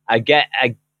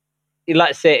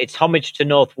 let's say it's homage to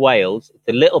North Wales. It's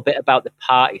a little bit about the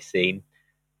party scene,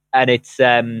 and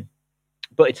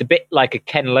but it's a bit like a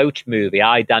Ken Loach movie,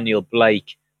 I, Daniel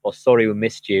Blake, or Sorry We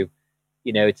Missed You.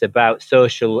 It's about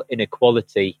social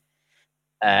inequality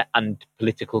and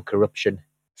political corruption.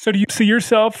 So do you see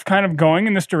yourself kind of going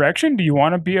in this direction? Do you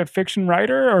want to be a fiction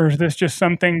writer, or is this just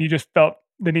something you just felt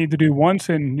the need to do once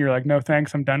and you're like, no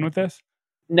thanks, I'm done with this?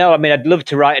 No, I mean, I'd love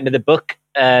to write another book.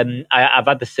 I've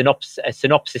had a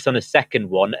synopsis on a second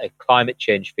one, a climate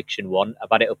change fiction one. I've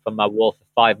had it up on my wall for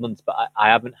 5 months, but I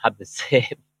haven't had the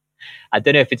same. I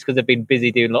don't know if it's because I've been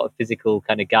busy doing a lot of physical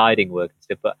kind of guiding work and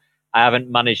stuff, but I haven't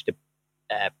managed to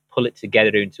pull it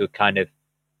together into a kind of,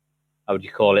 how would you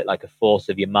call it, like a force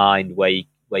of your mind where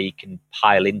you can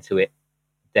pile into it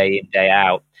day in, day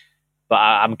out. But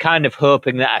I'm kind of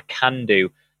hoping that I can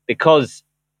do, because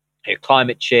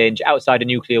climate change, outside of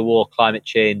nuclear war, climate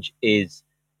change is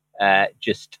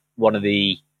just one of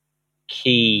the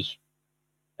key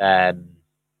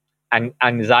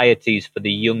anxieties for the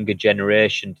younger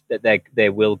generation that they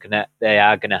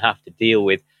are gonna have to deal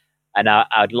with. And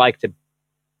I'd like to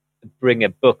bring a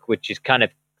book which is kind of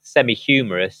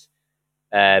semi-humorous,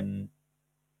 but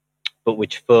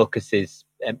which focuses,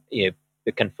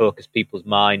 that can focus people's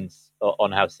minds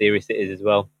on how serious it is as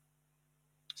well.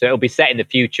 So it'll be set in the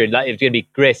future, and it's going to be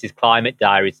Grace's climate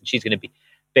diaries, and she's going to be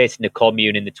based in a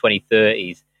commune in the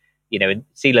 2030s. And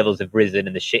sea levels have risen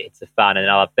and the shit hits the fan, and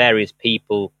I'll have various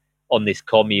people on this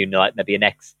commune, like maybe an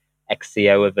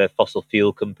ex-CEO of a fossil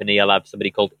fuel company. I'll have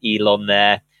somebody called Elon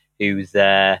there, who's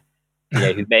he'll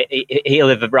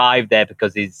have arrived there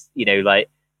because he's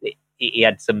he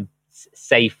had some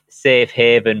safe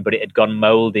haven, but it had gone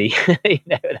mouldy,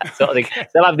 that sort of thing.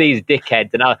 So I'll have these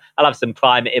dickheads, and I'll have some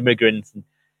climate immigrants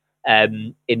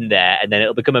in there, and then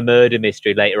it'll become a murder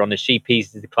mystery later on as she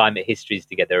pieces the climate histories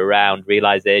together around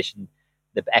realization,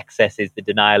 the excesses, the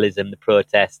denialism, the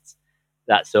protests,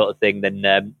 that sort of thing. Then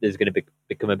there's going to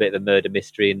become a bit of a murder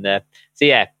mystery in there. So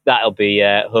yeah, that'll be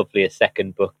hopefully a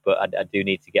second book, but I do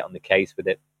need to get on the case with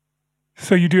it.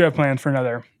 So you do have plans for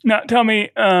another. Now tell me,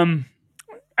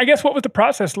 I guess, what was the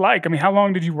process like? I mean, how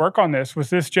long did you work on this?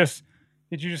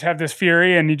 Did you just have this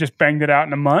fury and you just banged it out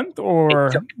in a month, or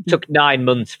it took 9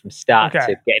 months from start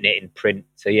to getting it in print?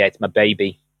 So yeah, it's my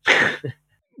baby.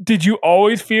 Did you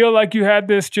always feel like you had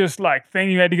this just like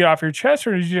thing you had to get off your chest,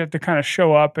 or did you have to kind of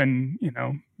show up and,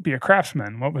 be a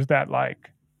craftsman? What was that like?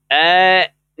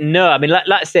 No, I mean, like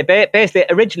I say, basically,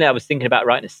 originally I was thinking about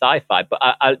writing a sci-fi, but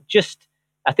I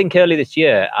think earlier last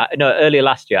year,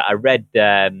 I read,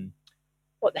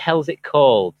 what the hell is it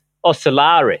called? Oh,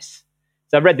 Solaris.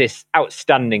 So I read this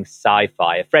outstanding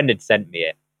sci-fi. A friend had sent me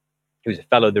it. He was a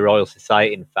fellow of the Royal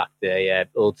Society, in fact, a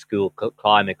old school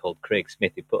climber called Craig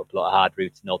Smith, who put up a lot of hard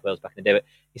routes in North Wales back in the day. But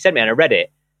he sent me, and I read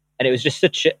it, and it was just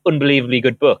such an unbelievably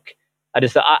good book. I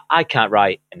just thought, I can't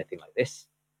write anything like this.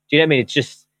 Do you know what I mean? It's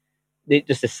just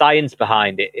the science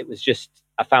behind it. It was just,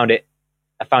 I found it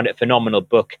a phenomenal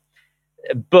book.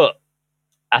 But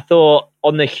I thought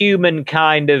on the human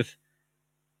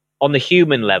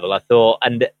level, I thought,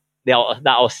 and that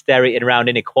austerity around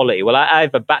inequality. Well, I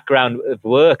have a background of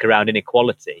work around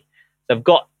inequality. So I've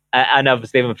got, and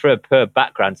obviously I'm from a poor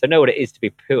background, so I know what it is to be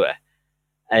poor.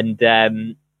 And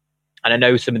I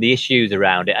know some of the issues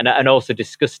around it, and also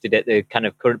discussed it at the kind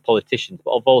of current politicians.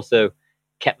 But I've also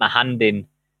kept my hand in,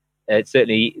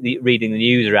 certainly reading the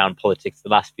news around politics the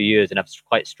last few years, and have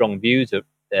quite strong views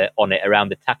on it around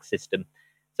the tax system.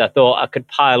 So I thought I could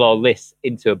pile all this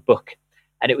into a book,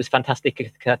 and it was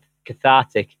fantastic,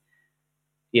 cathartic.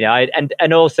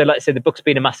 And also, let's say the book's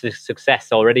been a massive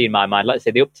success already in my mind. Let's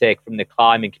say the uptake from the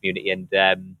climbing community and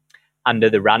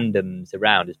the randoms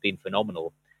around has been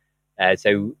phenomenal.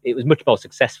 So it was much more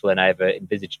successful than I ever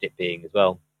envisaged it being as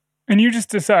well. And you just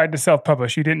decided to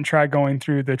self-publish. You didn't try going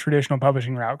through the traditional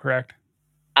publishing route, correct?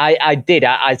 I did.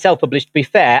 I self-published. To be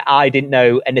fair, I didn't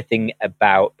know anything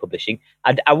about publishing.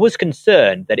 And I was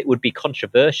concerned that it would be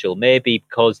controversial, maybe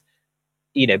because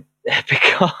I'm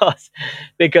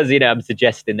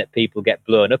suggesting that people get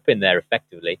blown up in there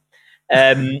effectively.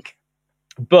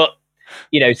 But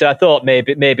so I thought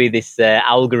maybe this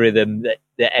algorithm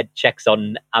that Ed checks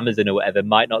on Amazon or whatever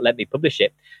might not let me publish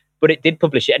it. But it did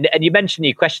publish it. And you mentioned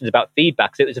your questions about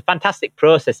feedback. So it was a fantastic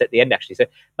process at the end, actually. So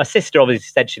my sister obviously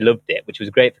said she loved it, which was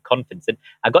great for confidence. And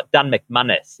I got Dan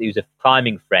McManus, who's a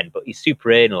climbing friend, but he's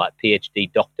super anal, like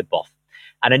PhD Dr. Boff.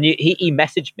 And I knew he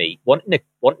messaged me wanting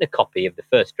a copy of the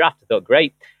first draft. I thought,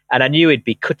 great. And I knew he'd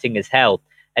be cutting as hell.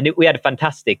 And we had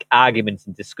fantastic arguments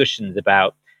and discussions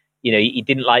about, he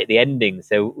didn't like the ending.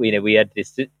 So, we had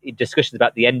discussions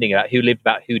about the ending, about who lived,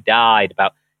 about who died,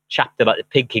 about chapter about the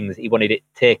Pig Kings. He wanted it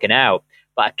taken out.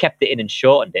 But I kept it in and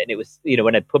shortened it. And it was,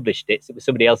 when I published it, it was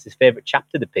somebody else's favourite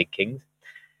chapter, the Pig Kings.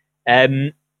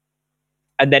 And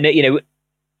then,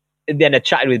 then I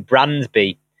chatted with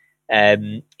Bransby. A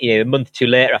month or two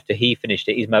later after he finished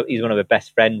it, he's one of my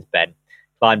best friends, Ben.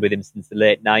 Climbed with him since the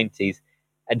late 90s.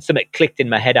 And something clicked in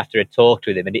my head after I talked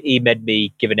with him, and he made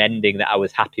me give an ending that I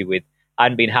was happy with. I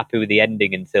hadn't been happy with the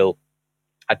ending until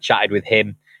I chatted with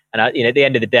him. And at the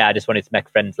end of the day, I just wanted to make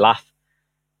friends laugh.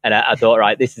 And I thought,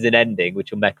 right, this is an ending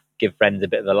which will give friends a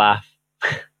bit of a laugh.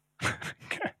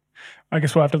 Okay. I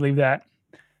guess we'll have to leave that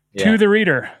to the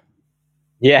reader.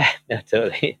 Yeah,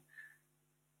 totally.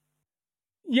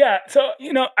 Yeah, so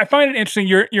I find it interesting.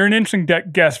 You're an interesting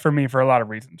guest for me for a lot of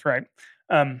reasons, right?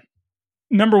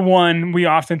 Number one, we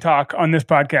often talk on this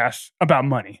podcast about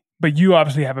money, but you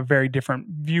obviously have a very different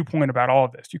viewpoint about all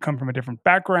of this. You come from a different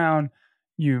background.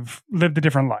 You've lived a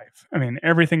different life. I mean,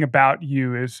 everything about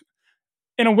you is,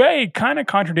 in a way, kind of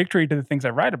contradictory to the things I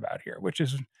write about here, which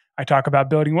is I talk about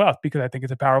building wealth because I think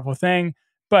it's a powerful thing,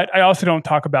 but I also don't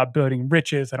talk about building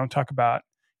riches. I don't talk about,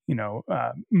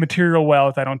 material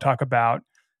wealth. I don't talk about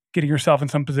getting yourself in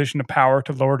some position of power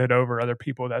to lord it over other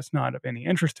people. That's not of any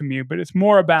interest to me, but it's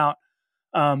more about,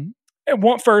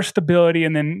 first, stability,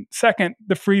 and then second,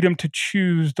 the freedom to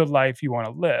choose the life you want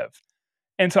to live.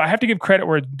 And so I have to give credit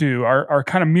where it's due. Our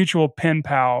kind of mutual pen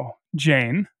pal,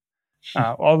 Jane,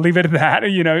 I'll leave it at that.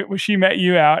 She met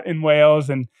you out in Wales,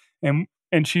 and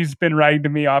she's been writing to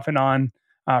me off and on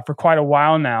for quite a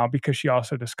while now because she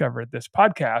also discovered this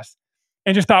podcast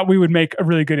and just thought we would make a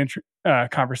really good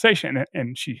conversation.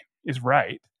 And she is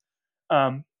right.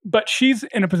 But she's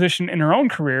in a position in her own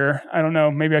career. I don't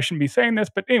know, maybe I shouldn't be saying this,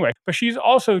 but anyway, but she's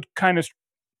also kind of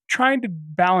trying to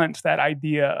balance that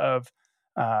idea of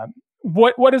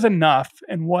what is enough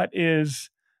and what is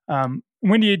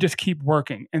when do you just keep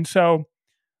working. And so,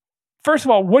 first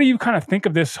of all, what do you kind of think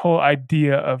of this whole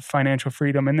idea of financial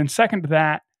freedom? And then, second to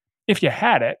that, if you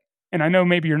had it, and I know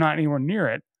maybe you're not anywhere near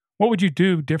it, what would you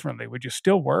do differently? Would you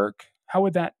still work? How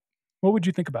would that? What would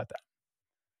you think about that?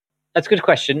 That's a good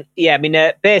question. Yeah, I mean,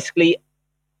 basically,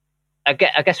 I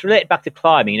guess related back to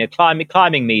climbing,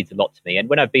 climbing means a lot to me. And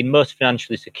when I've been most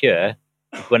financially secure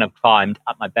is when I've climbed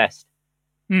at my best.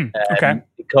 Okay.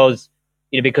 Because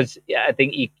I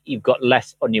think you've got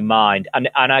less on your mind. And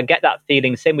I get that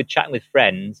feeling, same with chatting with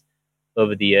friends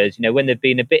over the years, when they've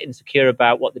been a bit insecure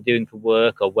about what they're doing for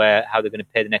work or how they're going to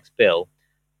pay the next bill,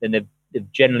 then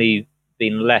they've generally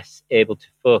been less able to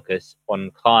focus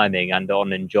on climbing and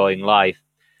on enjoying life.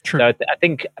 True. So I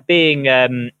think having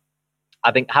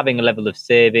a level of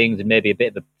savings and maybe a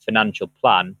bit of a financial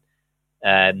plan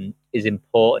is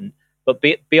important. But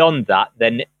beyond that,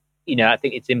 then I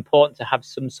think it's important to have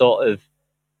some sort of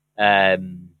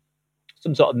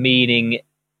meaning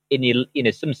in your,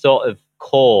 some sort of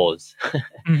cause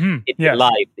in your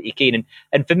life that you're keen.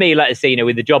 And for me, like I say,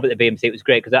 with the job at the BMC, it was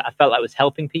great because I felt like I was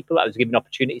helping people. I was giving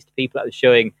opportunities to people. I was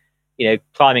showing,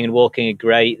 climbing and walking are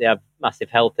great. They have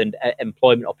massive health and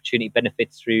employment opportunity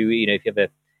benefits through, if you have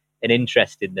an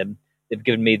interest in them. They've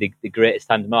given me the greatest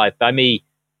time of my life. By me,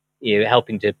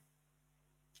 helping to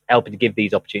give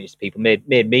these opportunities to people made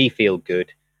me feel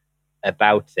good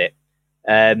about it.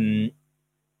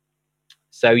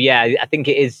 So yeah, I think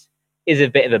it is a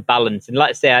bit of a balance. And like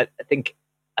I say, I think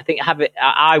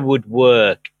I would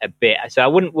work a bit. So I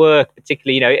wouldn't work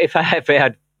particularly, if I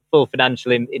had full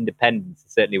financial independence, I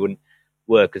certainly wouldn't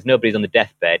work because nobody's on the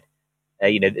deathbed.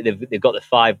 They've got the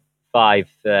five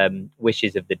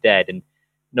wishes of the dead, and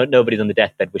nobody's on the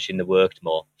deathbed wishing they worked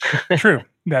more. True.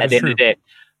 That at the is end true. of the day.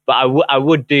 But I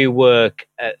would do work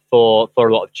for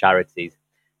a lot of charities.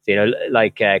 So,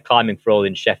 like Climbing for All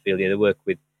in Sheffield, they work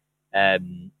with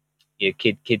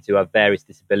kids who have various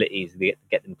disabilities. They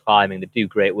get them climbing. They do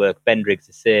great work. Bendrig's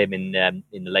the same in the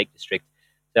Lake District.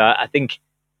 So I think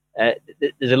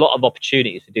there's a lot of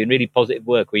opportunities for doing really positive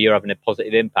work where you're having a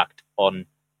positive impact on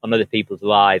other people's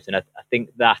lives, and I think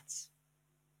that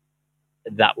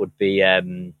would be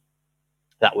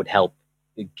that would help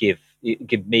give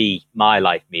me my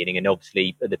life meaning, and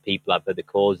obviously other people have other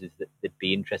causes that they'd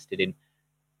be interested in.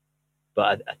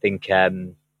 But I think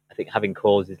having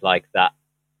causes like that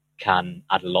can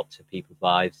add a lot to people's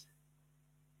lives.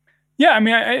 Yeah, I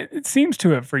mean, it seems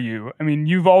to it for you. I mean,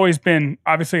 you've always been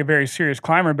obviously a very serious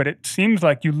climber, but it seems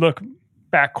like you look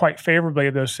back quite favorably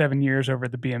of those 7 years over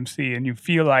at the BMC, and you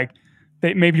feel like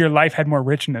that maybe your life had more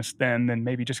richness than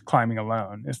maybe just climbing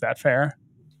alone. Is that fair?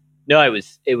 No, it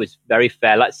was very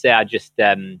fair. Let's say I just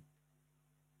it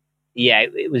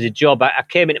was a job. I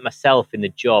came in it myself in the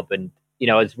job, and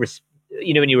I was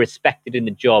when you're respected in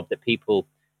the job, that people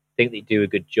think they do a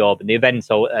good job, and the events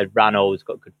I ran always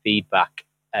got good feedback.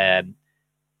 And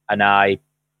I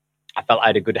felt I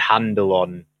had a good handle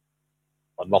on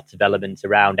lots of elements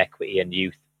around equity and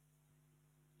youth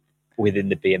within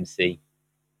the BMC.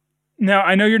 Now,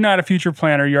 I know you're not a future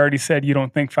planner. You already said you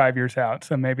don't think 5 years out,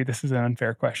 so maybe this is an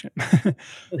unfair question.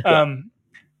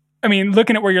 I mean,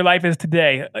 looking at where your life is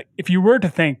today, if you were to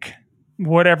think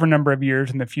whatever number of years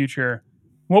in the future,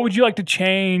 what would you like to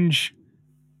change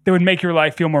that would make your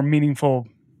life feel more meaningful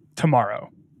tomorrow?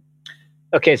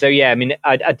 Okay, so yeah, I mean,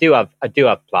 I do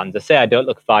have plans. I say I don't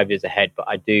look 5 years ahead, but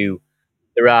I do.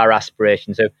 There are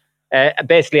aspirations. So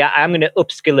basically, I'm going to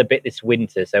upskill a bit this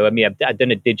winter. So I mean, I've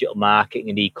done a digital marketing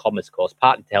and e-commerce course,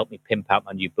 partly to help me pimp out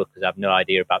my new book because I have no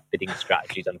idea about bidding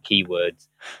strategies on keywords.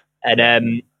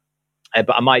 And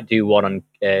but I might do one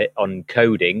on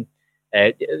coding.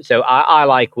 So I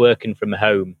like working from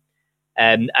home,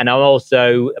 and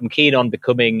I'm keen on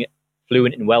becoming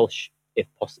fluent in Welsh if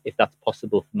that's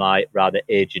possible for my rather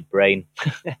aged brain.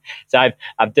 So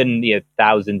I've done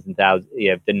thousands and thousands.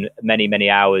 I've done many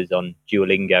hours on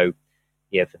Duolingo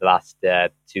for the last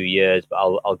 2 years, but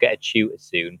I'll get a tutor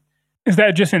soon. Is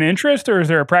that just an interest, or is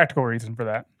there a practical reason for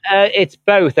that? It's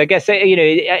both, I guess.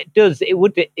 It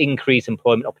would increase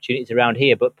employment opportunities around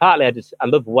here, but partly I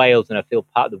love Wales and I feel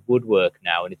part of the woodwork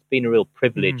now, and it's been a real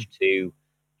privilege to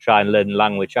try and learn the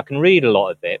language. I can read a lot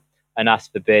of it and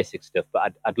ask for basic stuff,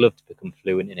 but I'd love to become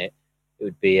fluent in it. It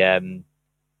would be,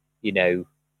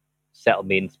 settle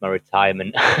me into my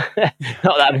retirement. Not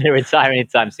that I'm going to retire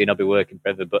anytime soon. I'll be working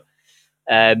forever, but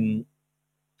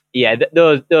Yeah,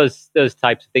 those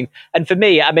types of things. And for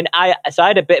me, I mean, I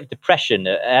had a bit of depression.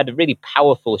 I had a really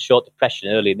powerful short depression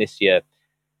early in this year.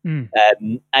 Mm.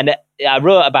 And I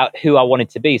wrote about who I wanted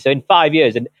to be. So in 5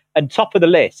 years, and top of the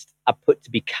list, I put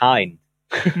to be kind,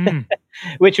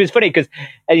 which was funny because,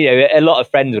 a lot of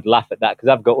friends would laugh at that because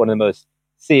I've got one of the most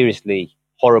seriously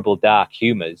horrible, dark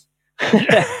humors.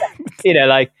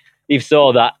 Like you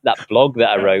saw that blog that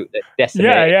I wrote that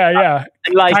decimated. Yeah.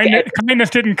 And like kindness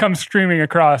didn't come streaming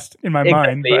across in my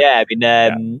mind. But, yeah, I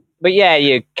mean, but yeah,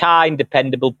 you're kind,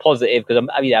 dependable, positive. Because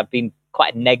I've been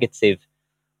quite a negative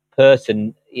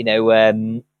person,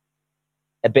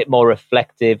 a bit more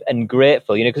reflective and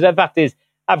grateful, because the fact is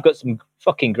I've got some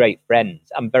fucking great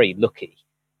friends. I'm very lucky.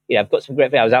 I've got some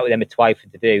great friends. I was out with Emma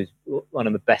Twyford today, who's one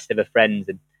of my best ever friends,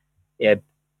 and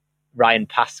Ryan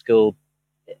Pascal.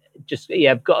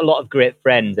 I've got a lot of great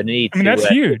friends, and I need to that's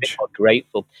huge. Be more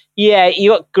grateful. Yeah, you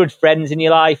got good friends in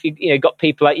your life. You got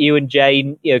people like you and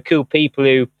Jane, cool people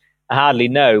who I hardly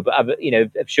know, but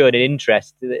have shown an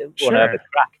interest, want to have a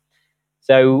crack.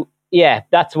 So yeah,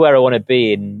 that's where I want to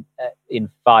be in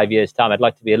 5 years' time. I'd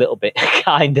like to be a little bit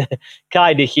kind of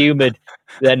humoured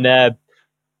than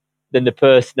the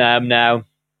person I am now.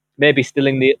 Maybe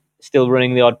still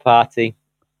running the odd party.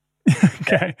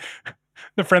 Okay,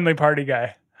 the friendly party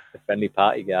guy. The friendly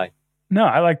party guy. No,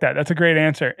 I like that. That's a great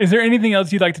answer. Is there anything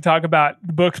else you'd like to talk about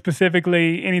the book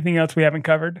specifically? Anything else we haven't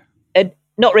covered?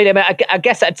 Not really. I mean, I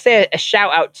guess I'd say a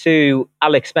shout out to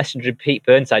Alex Messenger and Pete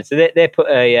Burnside. So they put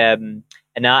an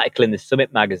article in the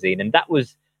Summit magazine, and that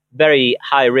was very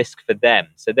high risk for them.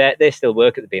 So they still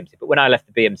work at the BMC. But when I left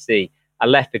the BMC, I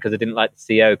left because I didn't like the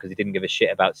CEO because he didn't give a shit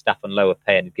about staff on lower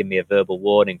pay and give me a verbal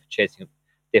warning for chasing up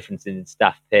differences in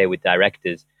staff pay with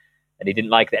directors. And he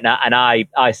didn't like that. And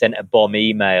I sent a bomb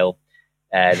email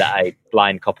that I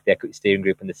blind copied the equity steering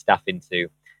group and the staff into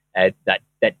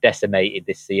that decimated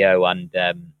this CEO and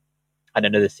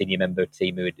another senior member of the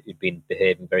team who'd been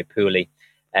behaving very poorly.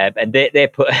 And they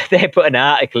put an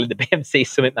article in the BMC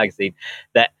Summit magazine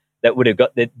that would have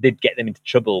did get them into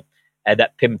trouble.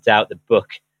 That pimped out the book.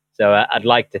 So I'd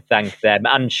like to thank them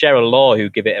and Cheryl Law, who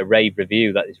give it a rave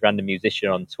review. That this random musician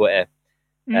on Twitter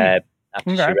after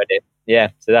she read it. Yeah,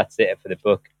 so that's it for the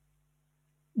book.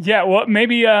 Yeah, well,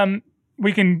 maybe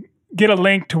we can get a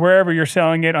link to wherever you're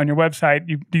selling it on your website.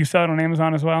 Do you sell it on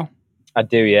Amazon as well? I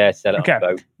do, yeah. Sell it on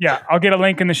both. Yeah, I'll get a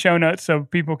link in the show notes so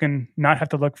people can not have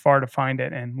to look far to find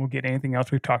it, and we'll get anything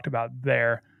else we've talked about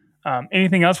there.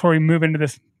 Anything else before we move into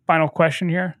this final question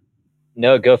here?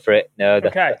 No, go for it. No,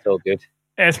 that's all good.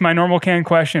 It's my normal canned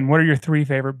question. What are your 3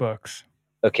 favorite books?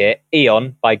 Okay,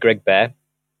 Eon by Greg Bear.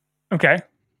 Okay.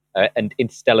 And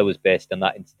Interstellar was based on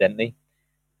that, incidentally.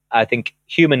 I think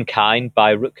Humankind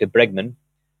by Rutger Bregman,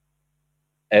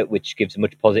 which gives a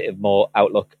much more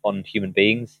outlook on human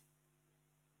beings.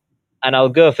 And I'll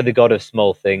go for The God of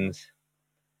Small Things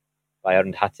by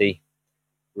Arundhati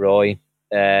Roy,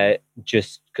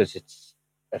 just because it's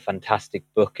a fantastic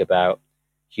book about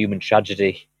human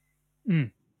tragedy.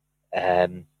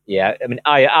 Yeah, I mean,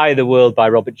 I The World by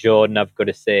Robert Jordan, I've got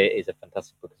to say, is a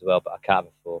fantastic book as well, but I can't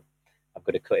have a 4. I've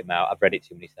got to cut him out. I've read it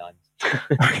too many times.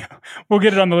 We'll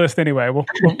get it on the list anyway. We'll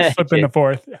slip in the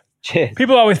 4th. Cheers.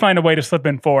 People always find a way to slip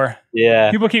in 4. Yeah.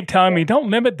 People keep telling me, don't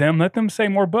limit them. Let them say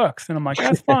more books. And I'm like,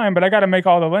 that's fine, but I got to make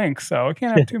all the links, so I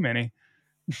can't have too many.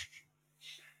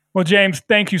 Well, James,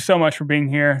 thank you so much for being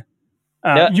here.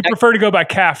 You prefer to go by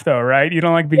Calf, though, right? You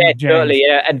don't like being James. Totally,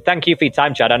 yeah. And thank you for your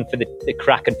time, Chad, and for the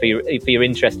crack and for your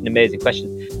interest and amazing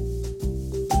questions.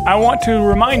 I want to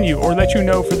remind you or let you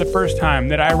know for the first time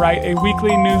that I write a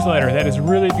weekly newsletter that has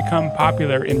really become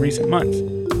popular in recent months.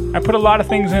 I put a lot of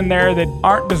things in there that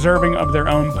aren't deserving of their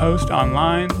own post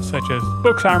online, such as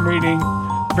books I'm reading,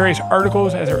 various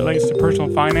articles as it relates to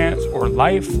personal finance or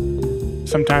life,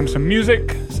 sometimes some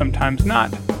music, sometimes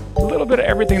not. A little bit of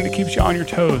everything that keeps you on your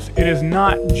toes. It is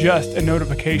not just a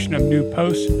notification of new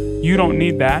posts. You don't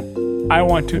need that. I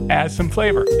want to add some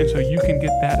flavor, and so you can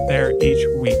get that there each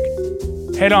week.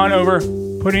 Head on over,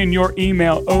 put in your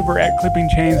email over at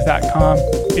clippingchains.com.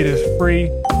 It is free.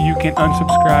 You can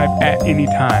unsubscribe at any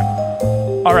time.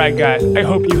 All right, guys, I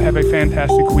hope you have a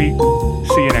fantastic week.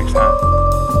 See you next time.